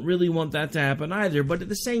don't really want that to happen either, but at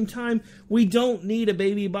the same time, we don't need a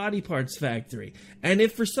baby body parts factory. And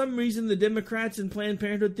if for some reason the Democrats and Planned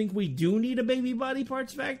Parenthood think we do need a baby body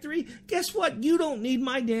parts factory, guess what? You don't need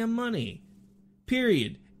my damn money.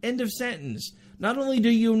 Period. End of sentence. Not only do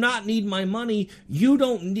you not need my money, you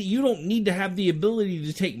don't need to have the ability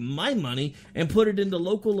to take my money and put it into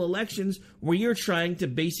local elections where you're trying to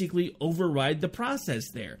basically override the process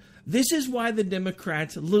there. This is why the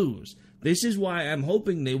Democrats lose. This is why I'm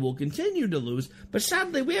hoping they will continue to lose. But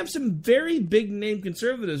sadly, we have some very big-name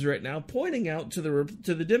conservatives right now pointing out to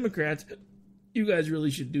the Democrats, you guys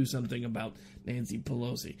really should do something about Nancy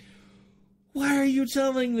Pelosi. Why are you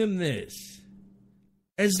telling them this?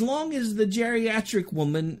 As long as the geriatric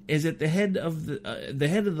woman is at the head of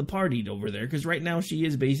the party over there, because right now she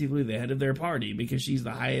is basically the head of their party because she's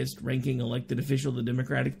the highest-ranking elected official the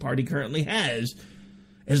Democratic Party currently has.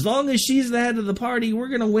 As long as she's the head of the party, we're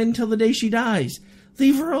going to win till the day she dies.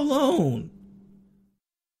 Leave her alone.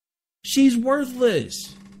 She's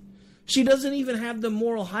worthless. She doesn't even have the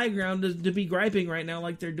moral high ground to be griping right now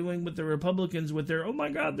like they're doing with the Republicans with their, oh my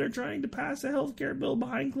God, they're trying to pass a health care bill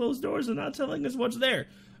behind closed doors and not telling us what's there.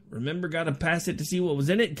 Remember, got to pass it to see what was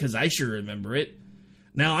in it? Because I sure remember it.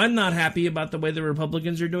 Now, I'm not happy about the way the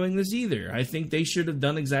Republicans are doing this either. I think they should have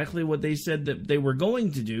done exactly what they said that they were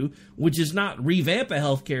going to do, which is not revamp a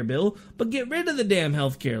health care bill, but get rid of the damn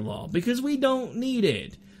health care law, because we don't need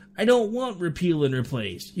it. I don't want repeal and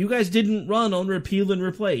replace. You guys didn't run on repeal and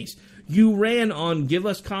replace. You ran on give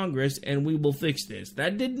us Congress and we will fix this.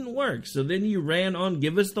 That didn't work. So then you ran on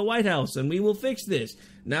give us the White House and we will fix this.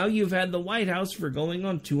 Now you've had the White House for going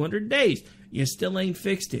on 200 days. You still ain't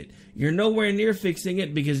fixed it. You're nowhere near fixing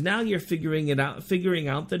it because now you're figuring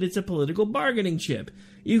out that it's a political bargaining chip.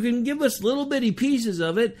 You can give us little bitty pieces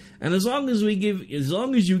of it, and as long as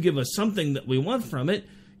you give us something that we want from it,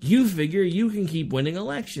 you figure you can keep winning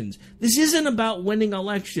elections. This isn't about winning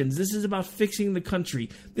elections. This is about fixing the country.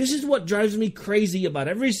 This is what drives me crazy about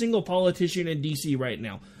every single politician in D.C. right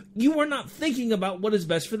now. You are not thinking about what is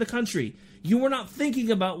best for the country. You are not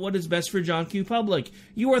thinking about what is best for John Q. Public.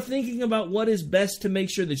 You are thinking about what is best to make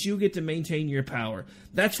sure that you get to maintain your power.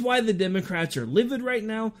 That's why the Democrats are livid right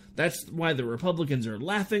now. That's why the Republicans are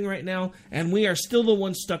laughing right now. And we are still the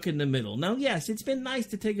ones stuck in the middle. Now, yes, it's been nice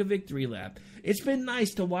to take a victory lap. It's been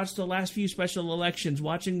nice to watch the last few special elections,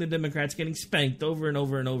 watching the Democrats getting spanked over and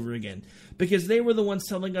over and over again. Because they were the ones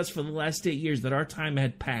telling us for the last 8 years that our time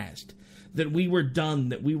had passed. That we were done,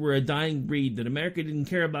 that we were a dying breed, that America didn't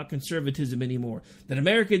care about conservatism anymore, that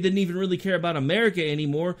America didn't even really care about America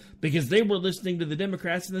anymore because they were listening to the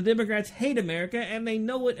Democrats, and the Democrats hate America, and they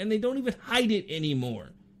know it, and they don't even hide it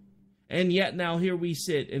anymore. And yet now here we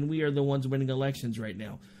sit, and we are the ones winning elections right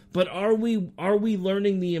now. But are we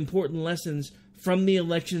learning the important lessons from the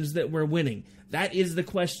elections that we're winning? That is the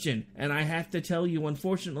question, and I have to tell you,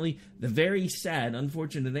 unfortunately, the very sad,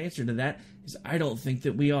 unfortunate answer to that is I don't think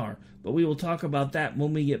that we are. But we will talk about that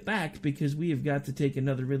when we get back, because we have got to take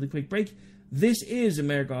another really quick break. This is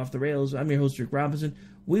America Off the Rails. I'm your host, Rick Robinson.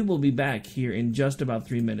 We will be back here in just about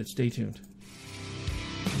 3 minutes. Stay tuned.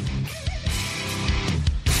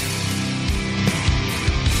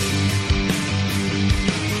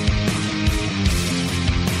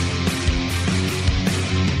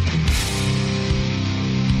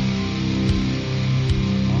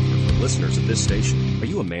 Listeners of this station, are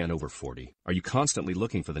you a man over 40? Are you constantly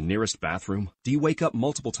looking for the nearest bathroom? Do you wake up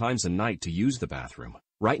multiple times a night to use the bathroom?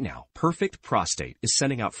 Right now, Perfect Prostate is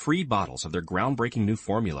sending out free bottles of their groundbreaking new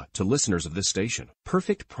formula to listeners of this station.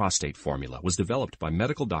 Perfect Prostate formula was developed by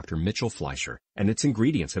medical doctor Mitchell Fleischer, and its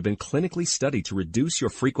ingredients have been clinically studied to reduce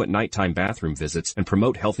your frequent nighttime bathroom visits and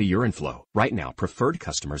promote healthy urine flow. Right now, preferred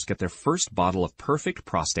customers get their first bottle of Perfect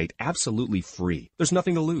Prostate absolutely free. There's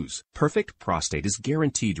nothing to lose. Perfect Prostate is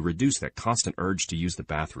guaranteed to reduce that constant urge to use the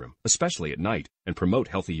bathroom, especially at night, and promote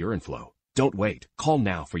healthy urine flow. Don't wait. Call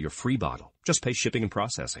now for your free bottle. Just pay shipping and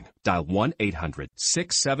processing. Dial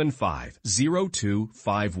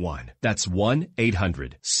 1-800-675-0251. That's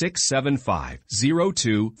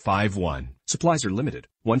 1-800-675-0251. Supplies are limited.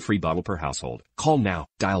 One free bottle per household. Call now.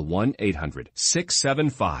 Dial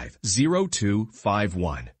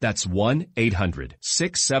 1-800-675-0251. That's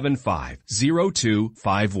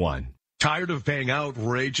 1-800-675-0251. Tired of paying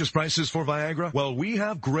outrageous prices for Viagra? Well, we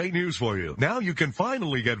have great news for you. Now you can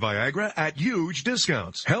finally get Viagra at huge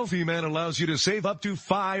discounts. Healthy Man allows you to save up to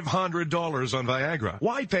 $500 on Viagra.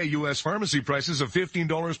 Why pay U.S. pharmacy prices of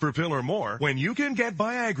 $15 per pill or more when you can get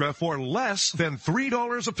Viagra for less than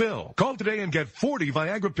 $3 a pill? Call today and get 40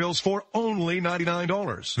 Viagra pills for only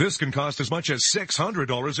 $99. This can cost as much as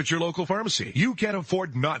 $600 at your local pharmacy. You can't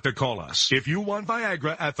afford not to call us. If you want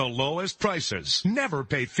Viagra at the lowest prices, never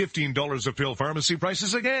pay $15 $3 a pill pharmacy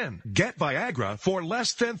prices again. Get Viagra for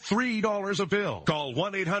less than $3 a pill. Call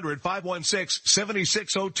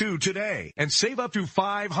 1-800-516-7602 today and save up to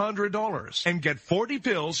 $500 and get 40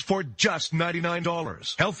 pills for just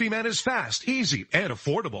 $99. Healthy Man is fast, easy, and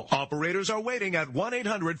affordable. Operators are waiting at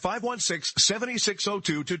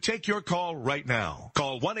 1-800-516-7602 to take your call right now.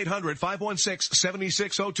 Call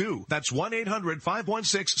 1-800-516-7602. That's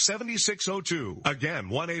 1-800-516-7602. Again,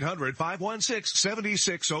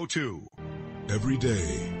 1-800-516-7602. Every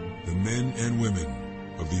day, the men and women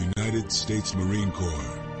of the United States Marine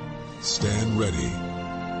Corps stand ready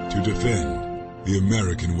to defend the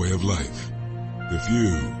American way of life. The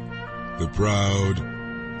few, the proud,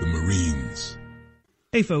 the Marines.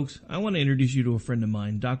 Hey folks, I want to introduce you to a friend of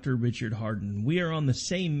mine, Dr. Richard Hardin. We are on the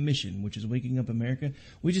same mission, which is waking up America.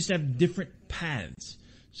 We just have different paths.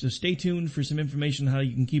 So stay tuned for some information on how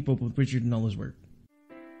you can keep up with Richard and all his work.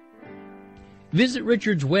 Visit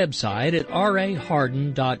Richard's website at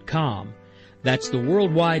rahardin.com. That's the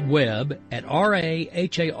World Wide Web at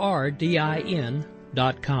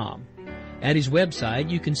rahardin.com. At his website,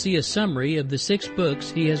 you can see a summary of the 6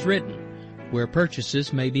 books he has written, where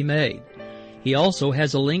purchases may be made. He also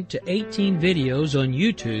has a link to 18 videos on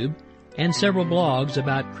YouTube and several blogs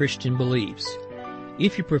about Christian beliefs.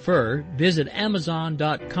 If you prefer, visit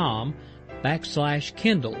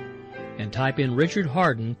Amazon.com/Kindle and type in Richard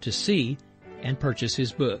Hardin to see and purchase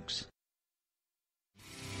his books.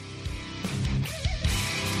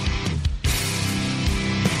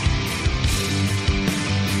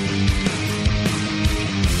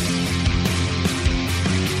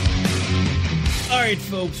 All right,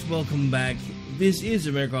 folks, welcome back. This is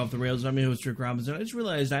America Off the Rails. I'm your host, Rick Robinson. I just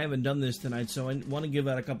realized I haven't done this tonight, so I want to give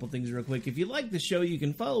out a couple things real quick. If you like the show, you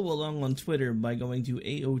can follow along on Twitter by going to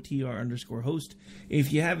AOTR_host.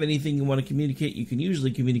 If you have anything you want to communicate, you can usually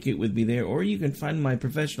communicate with me there, or you can find my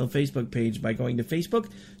professional Facebook page by going to Facebook,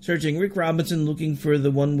 searching Rick Robinson, looking for the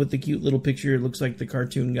one with the cute little picture. It looks like the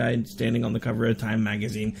cartoon guy standing on the cover of Time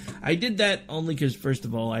magazine. I did that only because, first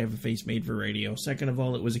of all, I have a face made for radio. Second of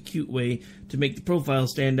all, it was a cute way to make the profile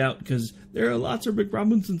stand out, because there are lots of Rick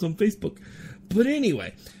Robinsons on Facebook. But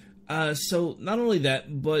anyway, so not only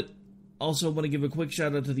that, but also want to give a quick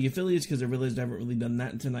shout out to the affiliates, because I realized I haven't really done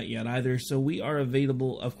that tonight yet either. So we are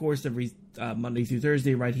available, of course, every Monday through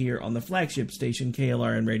Thursday right here on the flagship station,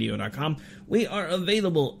 KLRNradio.com. We are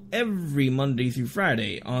available every Monday through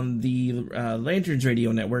Friday on the Lanterns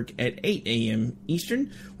Radio Network at 8 a.m.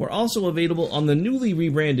 Eastern. We're also available on the newly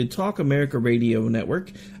rebranded Talk America Radio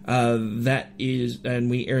Network. And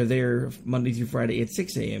we air there Monday through Friday at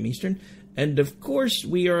 6 a.m. Eastern. And, of course,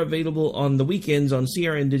 we are available on the weekends on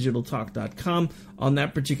crndigitaltalk.com. On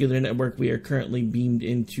that particular network, we are currently beamed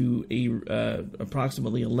into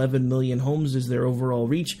approximately 11 million homes is their overall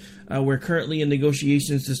reach. We're currently in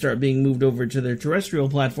negotiations to start being moved over to their terrestrial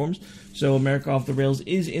platforms. So America Off the Rails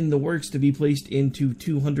is in the works to be placed into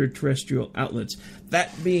 200 terrestrial outlets.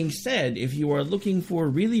 That being said, if you are looking for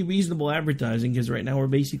really reasonable advertising, because right now we're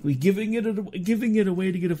basically giving it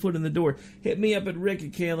away to get a foot in the door, hit me up at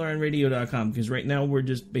rick@klrnradio.com, because right now we're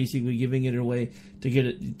just basically giving it away to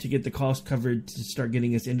get the cost covered to start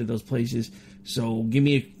getting us into those places. So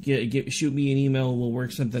shoot me an email, we'll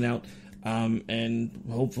work something out, and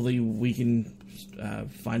hopefully we can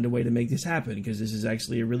find a way to make this happen, because this is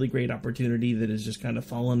actually a really great opportunity that has just kind of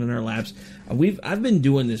fallen in our laps. I've been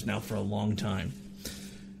doing this now for a long time.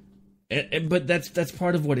 But that's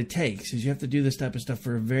part of what it takes, is you have to do this type of stuff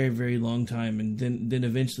for a very, very long time, and then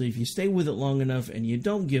eventually, if you stay with it long enough and you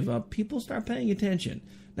don't give up, people start paying attention.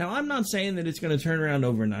 Now, I'm not saying that it's going to turn around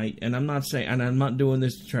overnight, and I'm not doing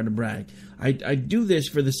this to try to brag. I do this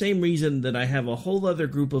for the same reason that I have a whole other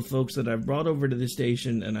group of folks that I've brought over to the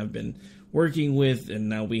station and I've been working with, and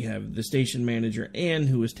now we have the station manager, Ann,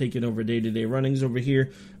 who has taken over day-to-day runnings over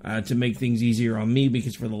here to make things easier on me,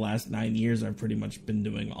 because for the last 9 years I've pretty much been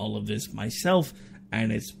doing all of this myself,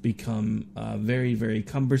 and it's become very, very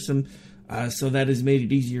cumbersome. So that has made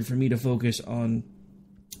it easier for me to focus on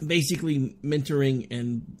basically mentoring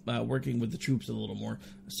and working with the troops a little more,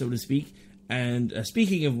 so to speak. And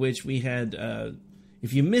speaking of which, we had,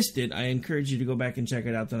 if you missed it, I encourage you to go back and check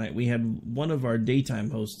it out tonight. We had one of our daytime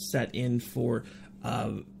hosts sat in for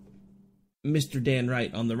Mr. Dan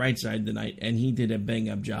Wright on the right side tonight, and he did a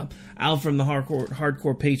bang-up job. Al from the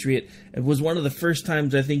Hardcore Patriot, it was one of the first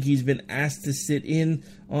times I think he's been asked to sit in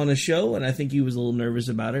on a show, and I think he was a little nervous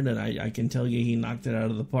about it, and I can tell you he knocked it out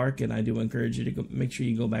of the park, and I do encourage you to make sure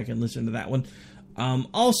you go back and listen to that one.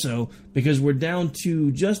 Also, because we're down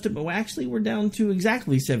to we're down to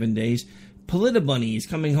exactly 7 days, Politibunny is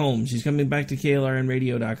coming home. She's coming back to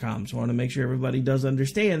KLRNradio.com, so I want to make sure everybody does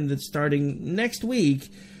understand that starting next week,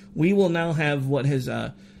 we will now have what has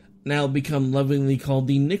now become lovingly called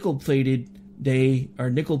the nickel-plated day or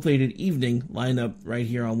nickel-plated evening lineup right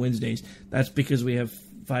here on Wednesdays. That's because we have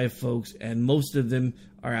 5 folks, and most of them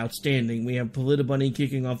are outstanding. We have Politibunny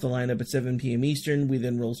kicking off the lineup at 7 p.m. Eastern. We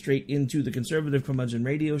then roll straight into the Conservative Curmudgeon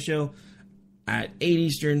Radio Show at 8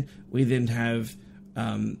 Eastern. We then have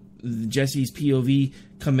Jesse's POV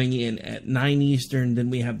coming in at 9 Eastern.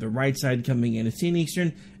 Then we have the Right Side coming in at 10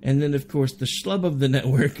 Eastern. And then, of course, the schlub of the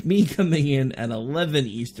network, me coming in at 11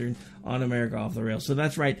 Eastern on America Off the Rails. So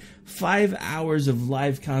that's right, 5 hours of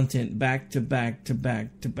live content back to back to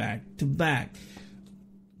back to back to back.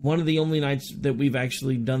 One of the only nights that we've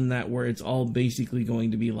actually done that where it's all basically going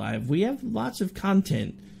to be live. We have lots of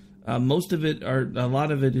content. Most of it, or a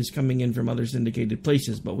lot of it, is coming in from other syndicated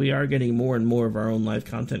places, but we are getting more and more of our own live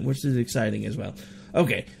content, which is exciting as well.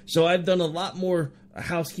 Okay, so I've done a lot more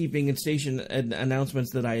housekeeping and station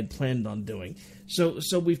announcements that I had planned on doing. So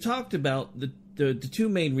we've talked about the 2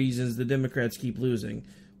 main reasons the Democrats keep losing.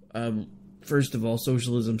 First of all,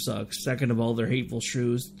 socialism sucks. Second of all, they're hateful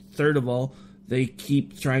shrews. Third of all, they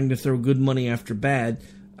keep trying to throw good money after bad.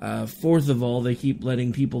 Fourth of all, they keep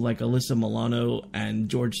letting people like Alyssa Milano and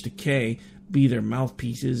George Takei be their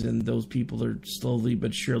mouthpieces, and those people are slowly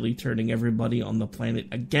but surely turning everybody on the planet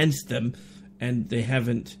against them, and they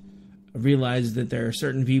haven't realized that there are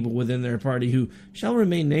certain people within their party who shall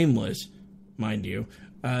remain nameless, mind you,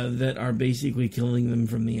 that are basically killing them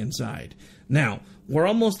from the inside. Now, we're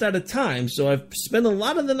almost out of time, so I've spent a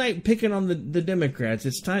lot of the night picking on the Democrats.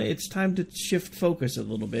 It's time to shift focus a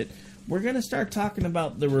little bit. We're going to start talking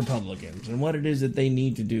about the Republicans and what it is that they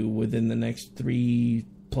need to do within the next 3+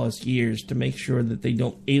 years to make sure that they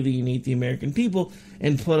don't alienate the American people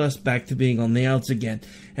and put us back to being on the outs again.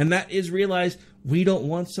 And that is realize we don't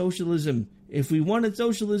want socialism. If we wanted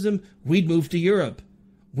socialism, we'd move to Europe.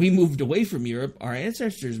 We moved away from Europe. Our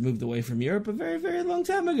ancestors moved away from Europe a very, very long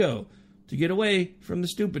time ago to get away from the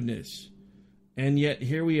stupidness. And yet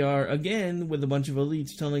here we are again with a bunch of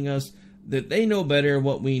elites telling us that they know better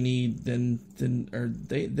what we need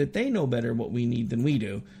that they know better what we need than we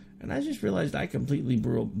do. And I just realized I completely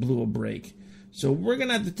blew a break. So we're going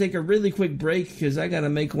to have to take a really quick break because I got to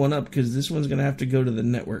make one up because this one's going to have to go to the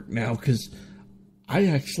network now because I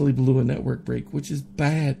actually blew a network break, which is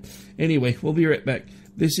bad. Anyway, we'll be right back.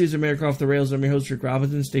 This is America Off the Rails. I'm your host, Rick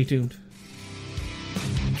Robinson. Stay tuned.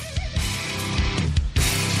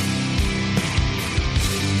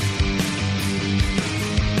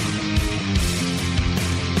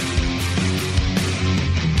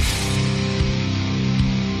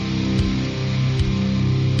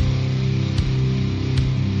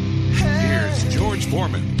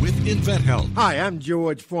 Foreman with InventHelp. Hi, I'm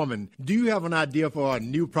George Foreman. Do you have an idea for a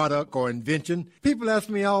new product or invention? People ask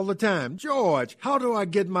me all the time, George, how do I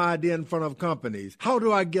get my idea in front of companies? How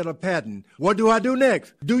do I get a patent? What do I do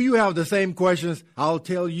next? Do you have the same questions? I'll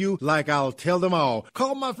tell you like I'll tell them all.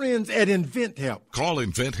 Call my friends at InventHelp. Call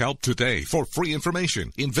InventHelp today for free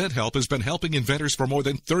information. InventHelp has been helping inventors for more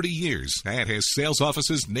than 30 years and has sales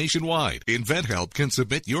offices nationwide. InventHelp can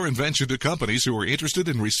submit your invention to companies who are interested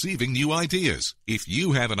in receiving new ideas. If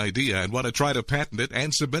you have an idea and want to try to patent it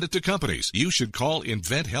and submit it to companies, you should call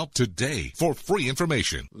InventHelp today for free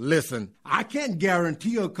information. Listen, I can't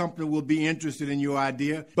guarantee a company will be interested in your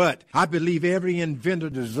idea, but I believe every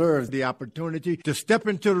inventor deserves the opportunity to step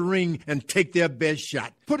into the ring and take their best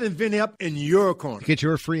shot. Put InventHelp in your corner. To get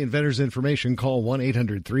your free inventor's information, call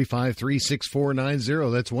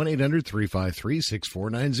 1-800-353-6490. That's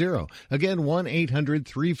 1-800-353-6490. Again,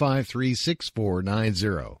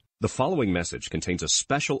 1-800-353-6490. The following message contains a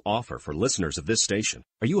special offer for listeners of this station.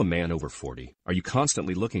 Are you a man over 40? Are you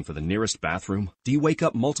constantly looking for the nearest bathroom? Do you wake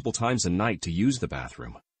up multiple times a night to use the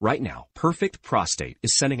bathroom? Right now, Perfect Prostate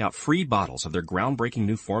is sending out free bottles of their groundbreaking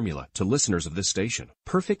new formula to listeners of this station.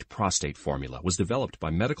 Perfect Prostate formula was developed by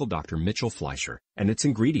medical doctor Mitchell Fleischer, and its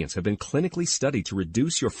ingredients have been clinically studied to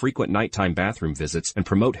reduce your frequent nighttime bathroom visits and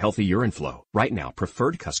promote healthy urine flow. Right now,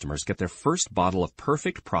 preferred customers get their first bottle of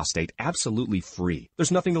Perfect Prostate absolutely free. There's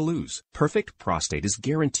nothing to lose. Perfect Prostate is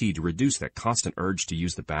guaranteed to reduce that constant urge to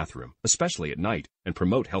use the bathroom, especially at night, and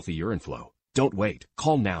promote healthy urine flow. Don't wait.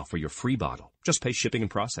 Call now for your free bottle. Just pay shipping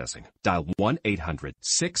and processing. Dial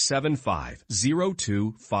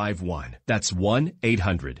 1-800-675-0251. That's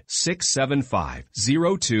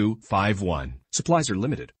 1-800-675-0251. Supplies are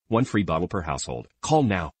limited. One free bottle per household. Call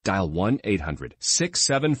now. Dial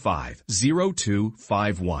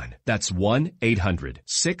 1-800-675-0251. That's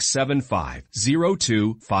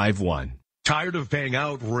 1-800-675-0251. Tired of paying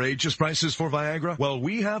outrageous prices for Viagra? Well,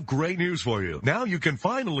 we have great news for you. Now you can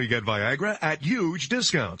finally get Viagra at huge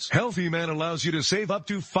discounts. Healthy Man allows you to save up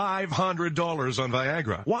to $500 on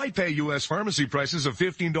Viagra. Why pay U.S. pharmacy prices of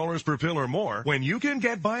 $15 per pill or more when you can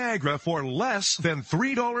get Viagra for less than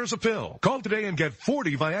 $3 a pill? Call today and get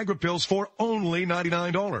 40 Viagra pills for only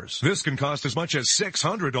 $99. This can cost as much as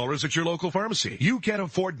 $600 at your local pharmacy. You can't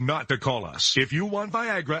afford not to call us. If you want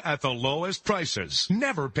Viagra at the lowest prices,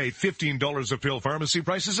 never pay $15 a pill pharmacy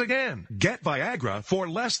prices again. Get Viagra for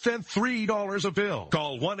less than $3 a pill.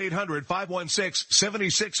 Call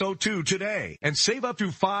 1-800-516-7602 today and save up to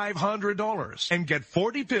 $500 and get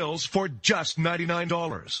 40 pills for just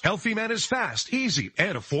 $99. Healthy Man is fast, easy,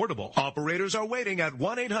 and affordable. Operators are waiting at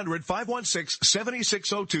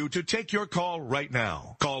 1-800-516-7602 to take your call right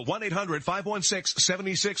now. Call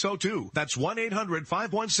 1-800-516-7602. That's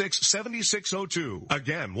 1-800-516-7602.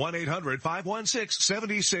 Again,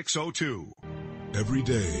 1-800-516-7602. Every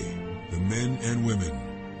day, the men and women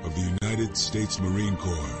of the United States Marine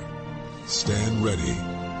Corps stand ready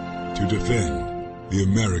to defend the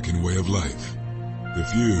American way of life. The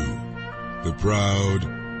few, the proud,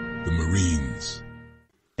 the Marines.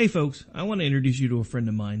 Hey folks, I want to introduce you to a friend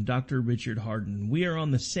of mine, Dr. Richard Harden. We are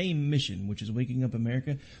on the same mission, which is waking up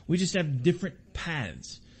America. We just have different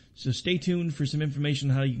paths. So stay tuned for some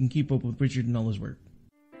information on how you can keep up with Richard and all his work.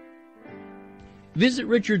 Visit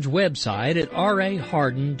Richard's website at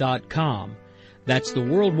raharden.com. That's the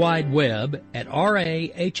World Wide Web at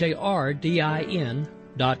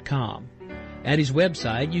RAHARDIN.com. At his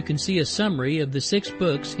website, you can see a summary of the 6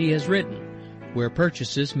 books he has written, where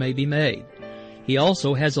purchases may be made. He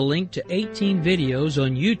also has a link to 18 videos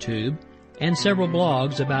on YouTube and several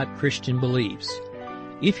blogs about Christian beliefs.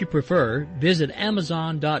 If you prefer, visit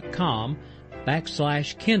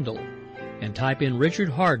Amazon.com/Kindle and type in Richard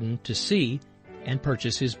Harden to see and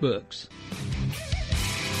purchase his books.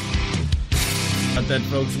 About that,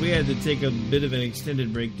 folks, we had to take a bit of an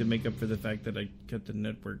extended break to make up for the fact that I cut the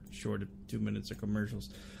network short of 2 minutes of commercials.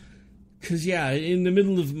 Because, yeah, in the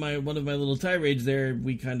middle of one of my little tirades there,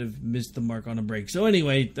 we kind of missed the mark on a break. So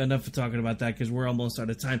anyway, enough of talking about that because we're almost out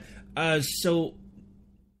of time. So,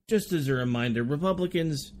 just as a reminder,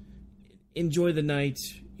 Republicans, enjoy the night.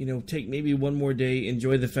 You know, take maybe one more day,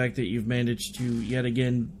 enjoy the fact that you've managed to, yet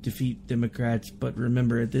again, defeat Democrats. But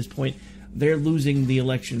remember, at this point, they're losing the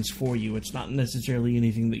elections for you. It's not necessarily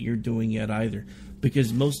anything that you're doing yet either.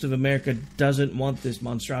 Because most of America doesn't want this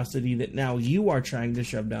monstrosity that now you are trying to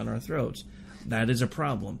shove down our throats. That is a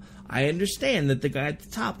problem. I understand that the guy at the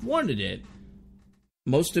top wanted it.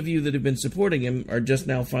 Most of you that have been supporting him are just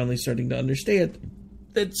now finally starting to understand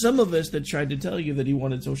that some of us that tried to tell you that he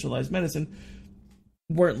wanted socialized medicine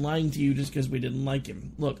weren't lying to you just because we didn't like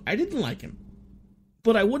him. Look, I didn't like him,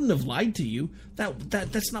 but I wouldn't have lied to you.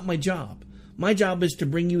 That's not my job. My job is to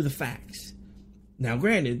bring you the facts. Now,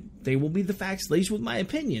 granted, they will be the facts laced with my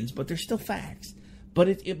opinions, but they're still facts. But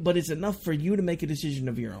it's enough for you to make a decision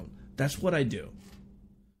of your own. That's what I do.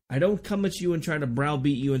 I don't come at you and try to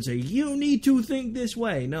browbeat you and say, you need to think this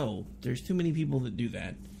way. No, there's too many people that do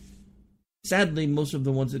that. Sadly, most of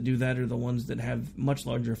the ones that do that are the ones that have much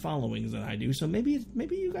larger followings than I do. So maybe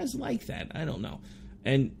you guys like that. I don't know.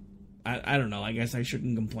 And I don't know. I guess I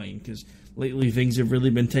shouldn't complain because lately things have really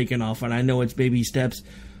been taking off. And I know it's baby steps.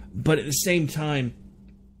 But at the same time,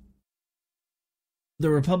 the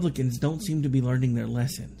Republicans don't seem to be learning their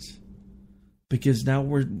lessons. Because now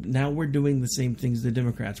we're doing the same things the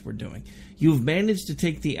Democrats were doing. You've managed to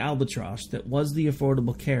take the albatross that was the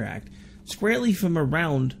Affordable Care Act squarely from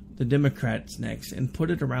around the Democrats' necks and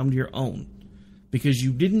put it around your own. Because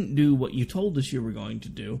you didn't do what you told us you were going to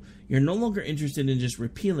do. You're no longer interested in just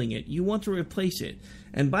repealing it. You want to replace it.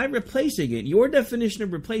 And by replacing it, your definition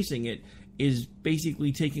of replacing it is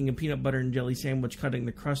basically taking a peanut butter and jelly sandwich, cutting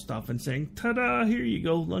the crust off, and saying, ta-da, here you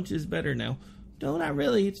go, lunch is better now. No, not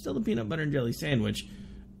really. It's still a peanut butter and jelly sandwich.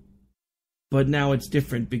 But now it's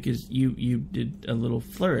different because you did a little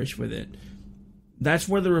flourish with it. That's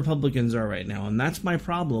where the Republicans are right now, and that's my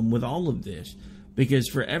problem with all of this. Because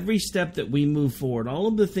for every step that we move forward, all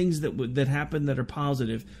of the things that happen that are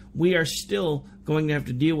positive, we are still going to have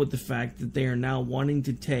to deal with the fact that they are now wanting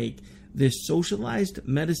to take this socialized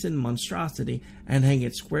medicine monstrosity and hang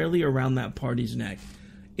it squarely around that party's neck.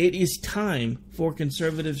 It is time for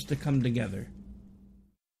conservatives to come together.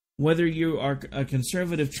 Whether you are a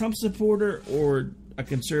conservative Trump supporter or a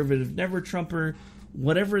conservative never-Trumper,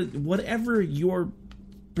 whatever your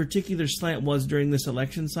particular slant was during this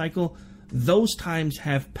election cycle, those times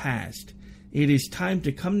have passed. It is time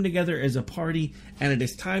to come together as a party, and it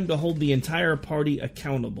is time to hold the entire party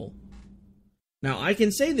accountable. Now, I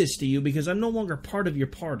can say this to you because I'm no longer part of your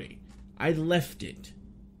party. I left it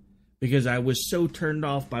because I was so turned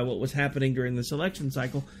off by what was happening during this election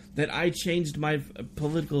cycle that I changed my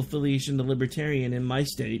political affiliation to Libertarian in my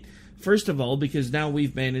state. First of all, because now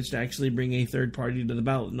we've managed to actually bring a third party to the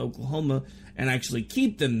ballot in Oklahoma and actually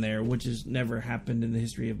keep them there, which has never happened in the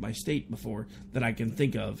history of my state before that I can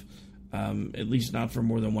think of, at least not for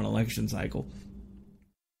more than one election cycle.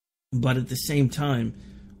 But at the same time,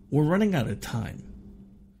 we're running out of time.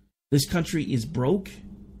 This country is broke.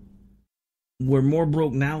 We're more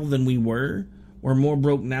broke now than we were. We're more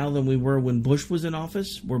broke now than we were when Bush was in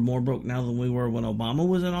office. We're more broke now than we were when Obama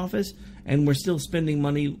was in office. And we're still spending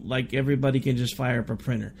money like everybody can just fire up a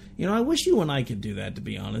printer. You know, I wish you and I could do that, to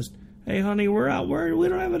be honest. Hey, honey, we're out. We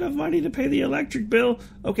don't have enough money to pay the electric bill.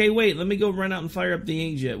 Okay, wait, let me go run out and fire up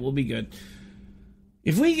the inkjet. We'll be good.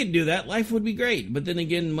 If we could do that, life would be great. But then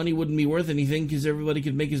again, money wouldn't be worth anything because everybody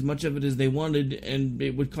could make as much of it as they wanted, and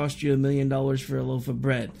it would cost you $1 million for a loaf of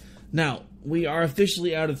bread. Now, we are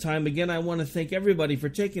officially out of time. Again, I want to thank everybody for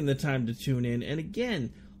taking the time to tune in. And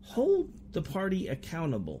again, hold the party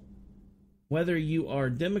accountable. Whether you are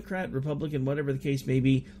Democrat, Republican, whatever the case may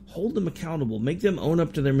be, hold them accountable. Make them own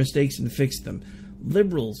up to their mistakes and fix them.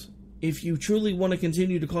 Liberals, if you truly want to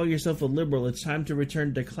continue to call yourself a liberal, it's time to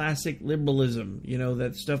return to classic liberalism. You know,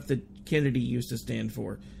 that stuff that Kennedy used to stand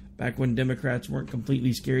for, back when Democrats weren't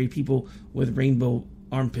completely scary people with rainbow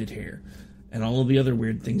armpit hair, and all of the other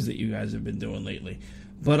weird things that you guys have been doing lately.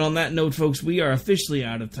 But on that note, folks, we are officially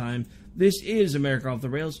out of time. This is America Off the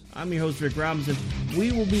Rails. I'm your host, Rick Robinson.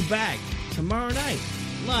 We will be back tomorrow night,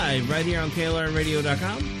 live right here on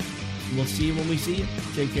KLRNradio.com. We'll see you when we see you.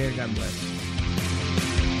 Take care. God bless.